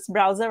 He just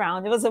browsed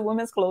around. It was a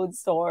women's clothes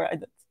store.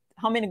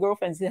 How many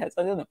girlfriends he has?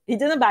 I don't know. He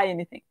didn't buy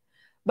anything.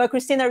 But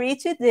Christina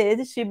Ricci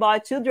did. She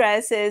bought 2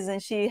 dresses,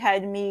 and she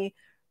had me.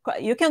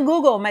 You can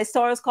Google. My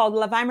store is called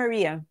La Vai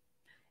Maria.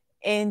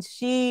 And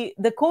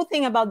the cool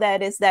thing about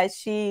that is that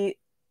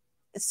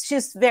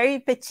she's very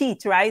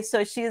petite, right?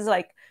 So she's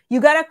like, you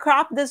got to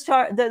crop this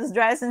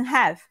dress in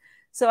half.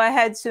 So I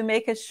had to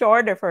make it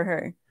shorter for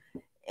her.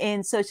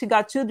 And so she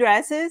got 2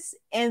 dresses,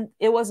 and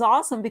it was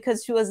awesome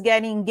because she was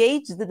getting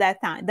engaged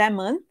that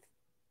month.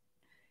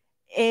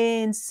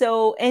 And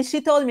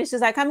she told me,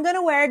 she's like, I'm going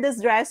to wear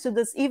this dress to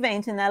this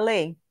event in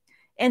LA.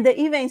 And the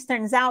event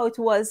turns out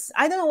was,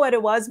 I don't know what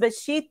it was, but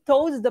she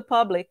told the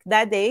public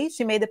that day,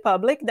 she made it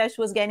public that she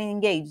was getting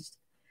engaged.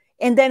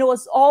 And then it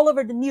was all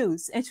over the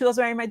news, and she was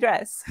wearing my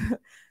dress.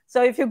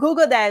 So if you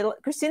Google that,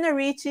 Christina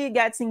Ricci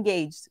gets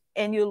engaged,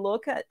 and you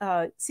look at,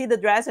 see the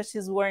dress that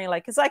she's wearing,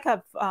 like, it's like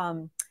a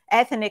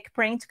ethnic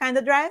print kind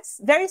of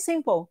dress. Very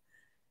simple.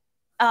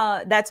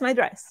 That's my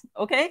dress.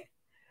 Okay.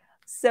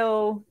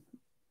 So,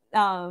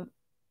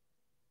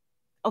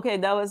 okay,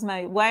 that was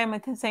why am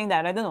I saying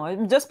that? I don't know.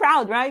 I'm just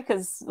proud, right?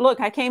 Because look,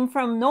 I came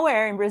from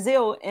nowhere in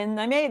Brazil and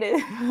I made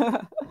it.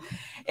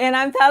 And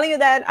I'm telling you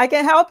that I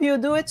can help you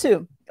do it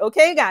too.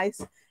 Okay, guys,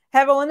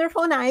 have a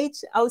wonderful night.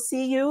 I'll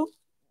see you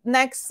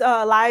next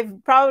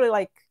live, probably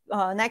like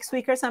next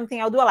week or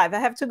something. I'll do a live. I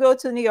have to go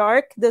to New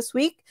York this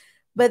week,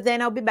 but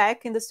then I'll be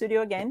back in the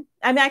studio again.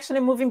 I'm actually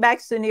moving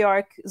back to New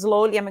York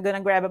slowly. I'm going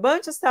to grab a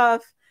bunch of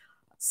stuff,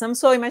 some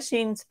sewing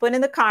machines, put in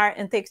the car,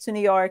 and take to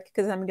New York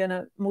because I'm going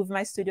to move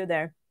my studio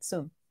there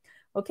soon.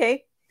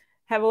 Okay?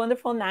 Have a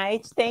wonderful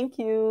night. Thank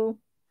you.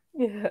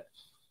 Yeah.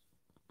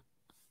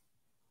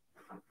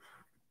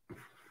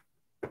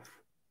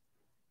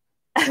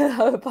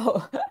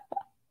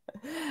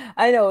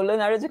 I know,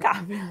 Leonardo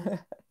DiCaprio.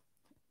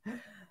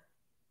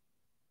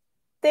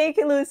 Thank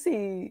you,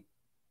 Lucy.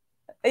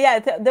 Yeah,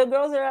 the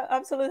girls are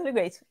absolutely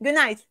great. Good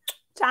night.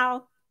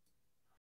 Ciao.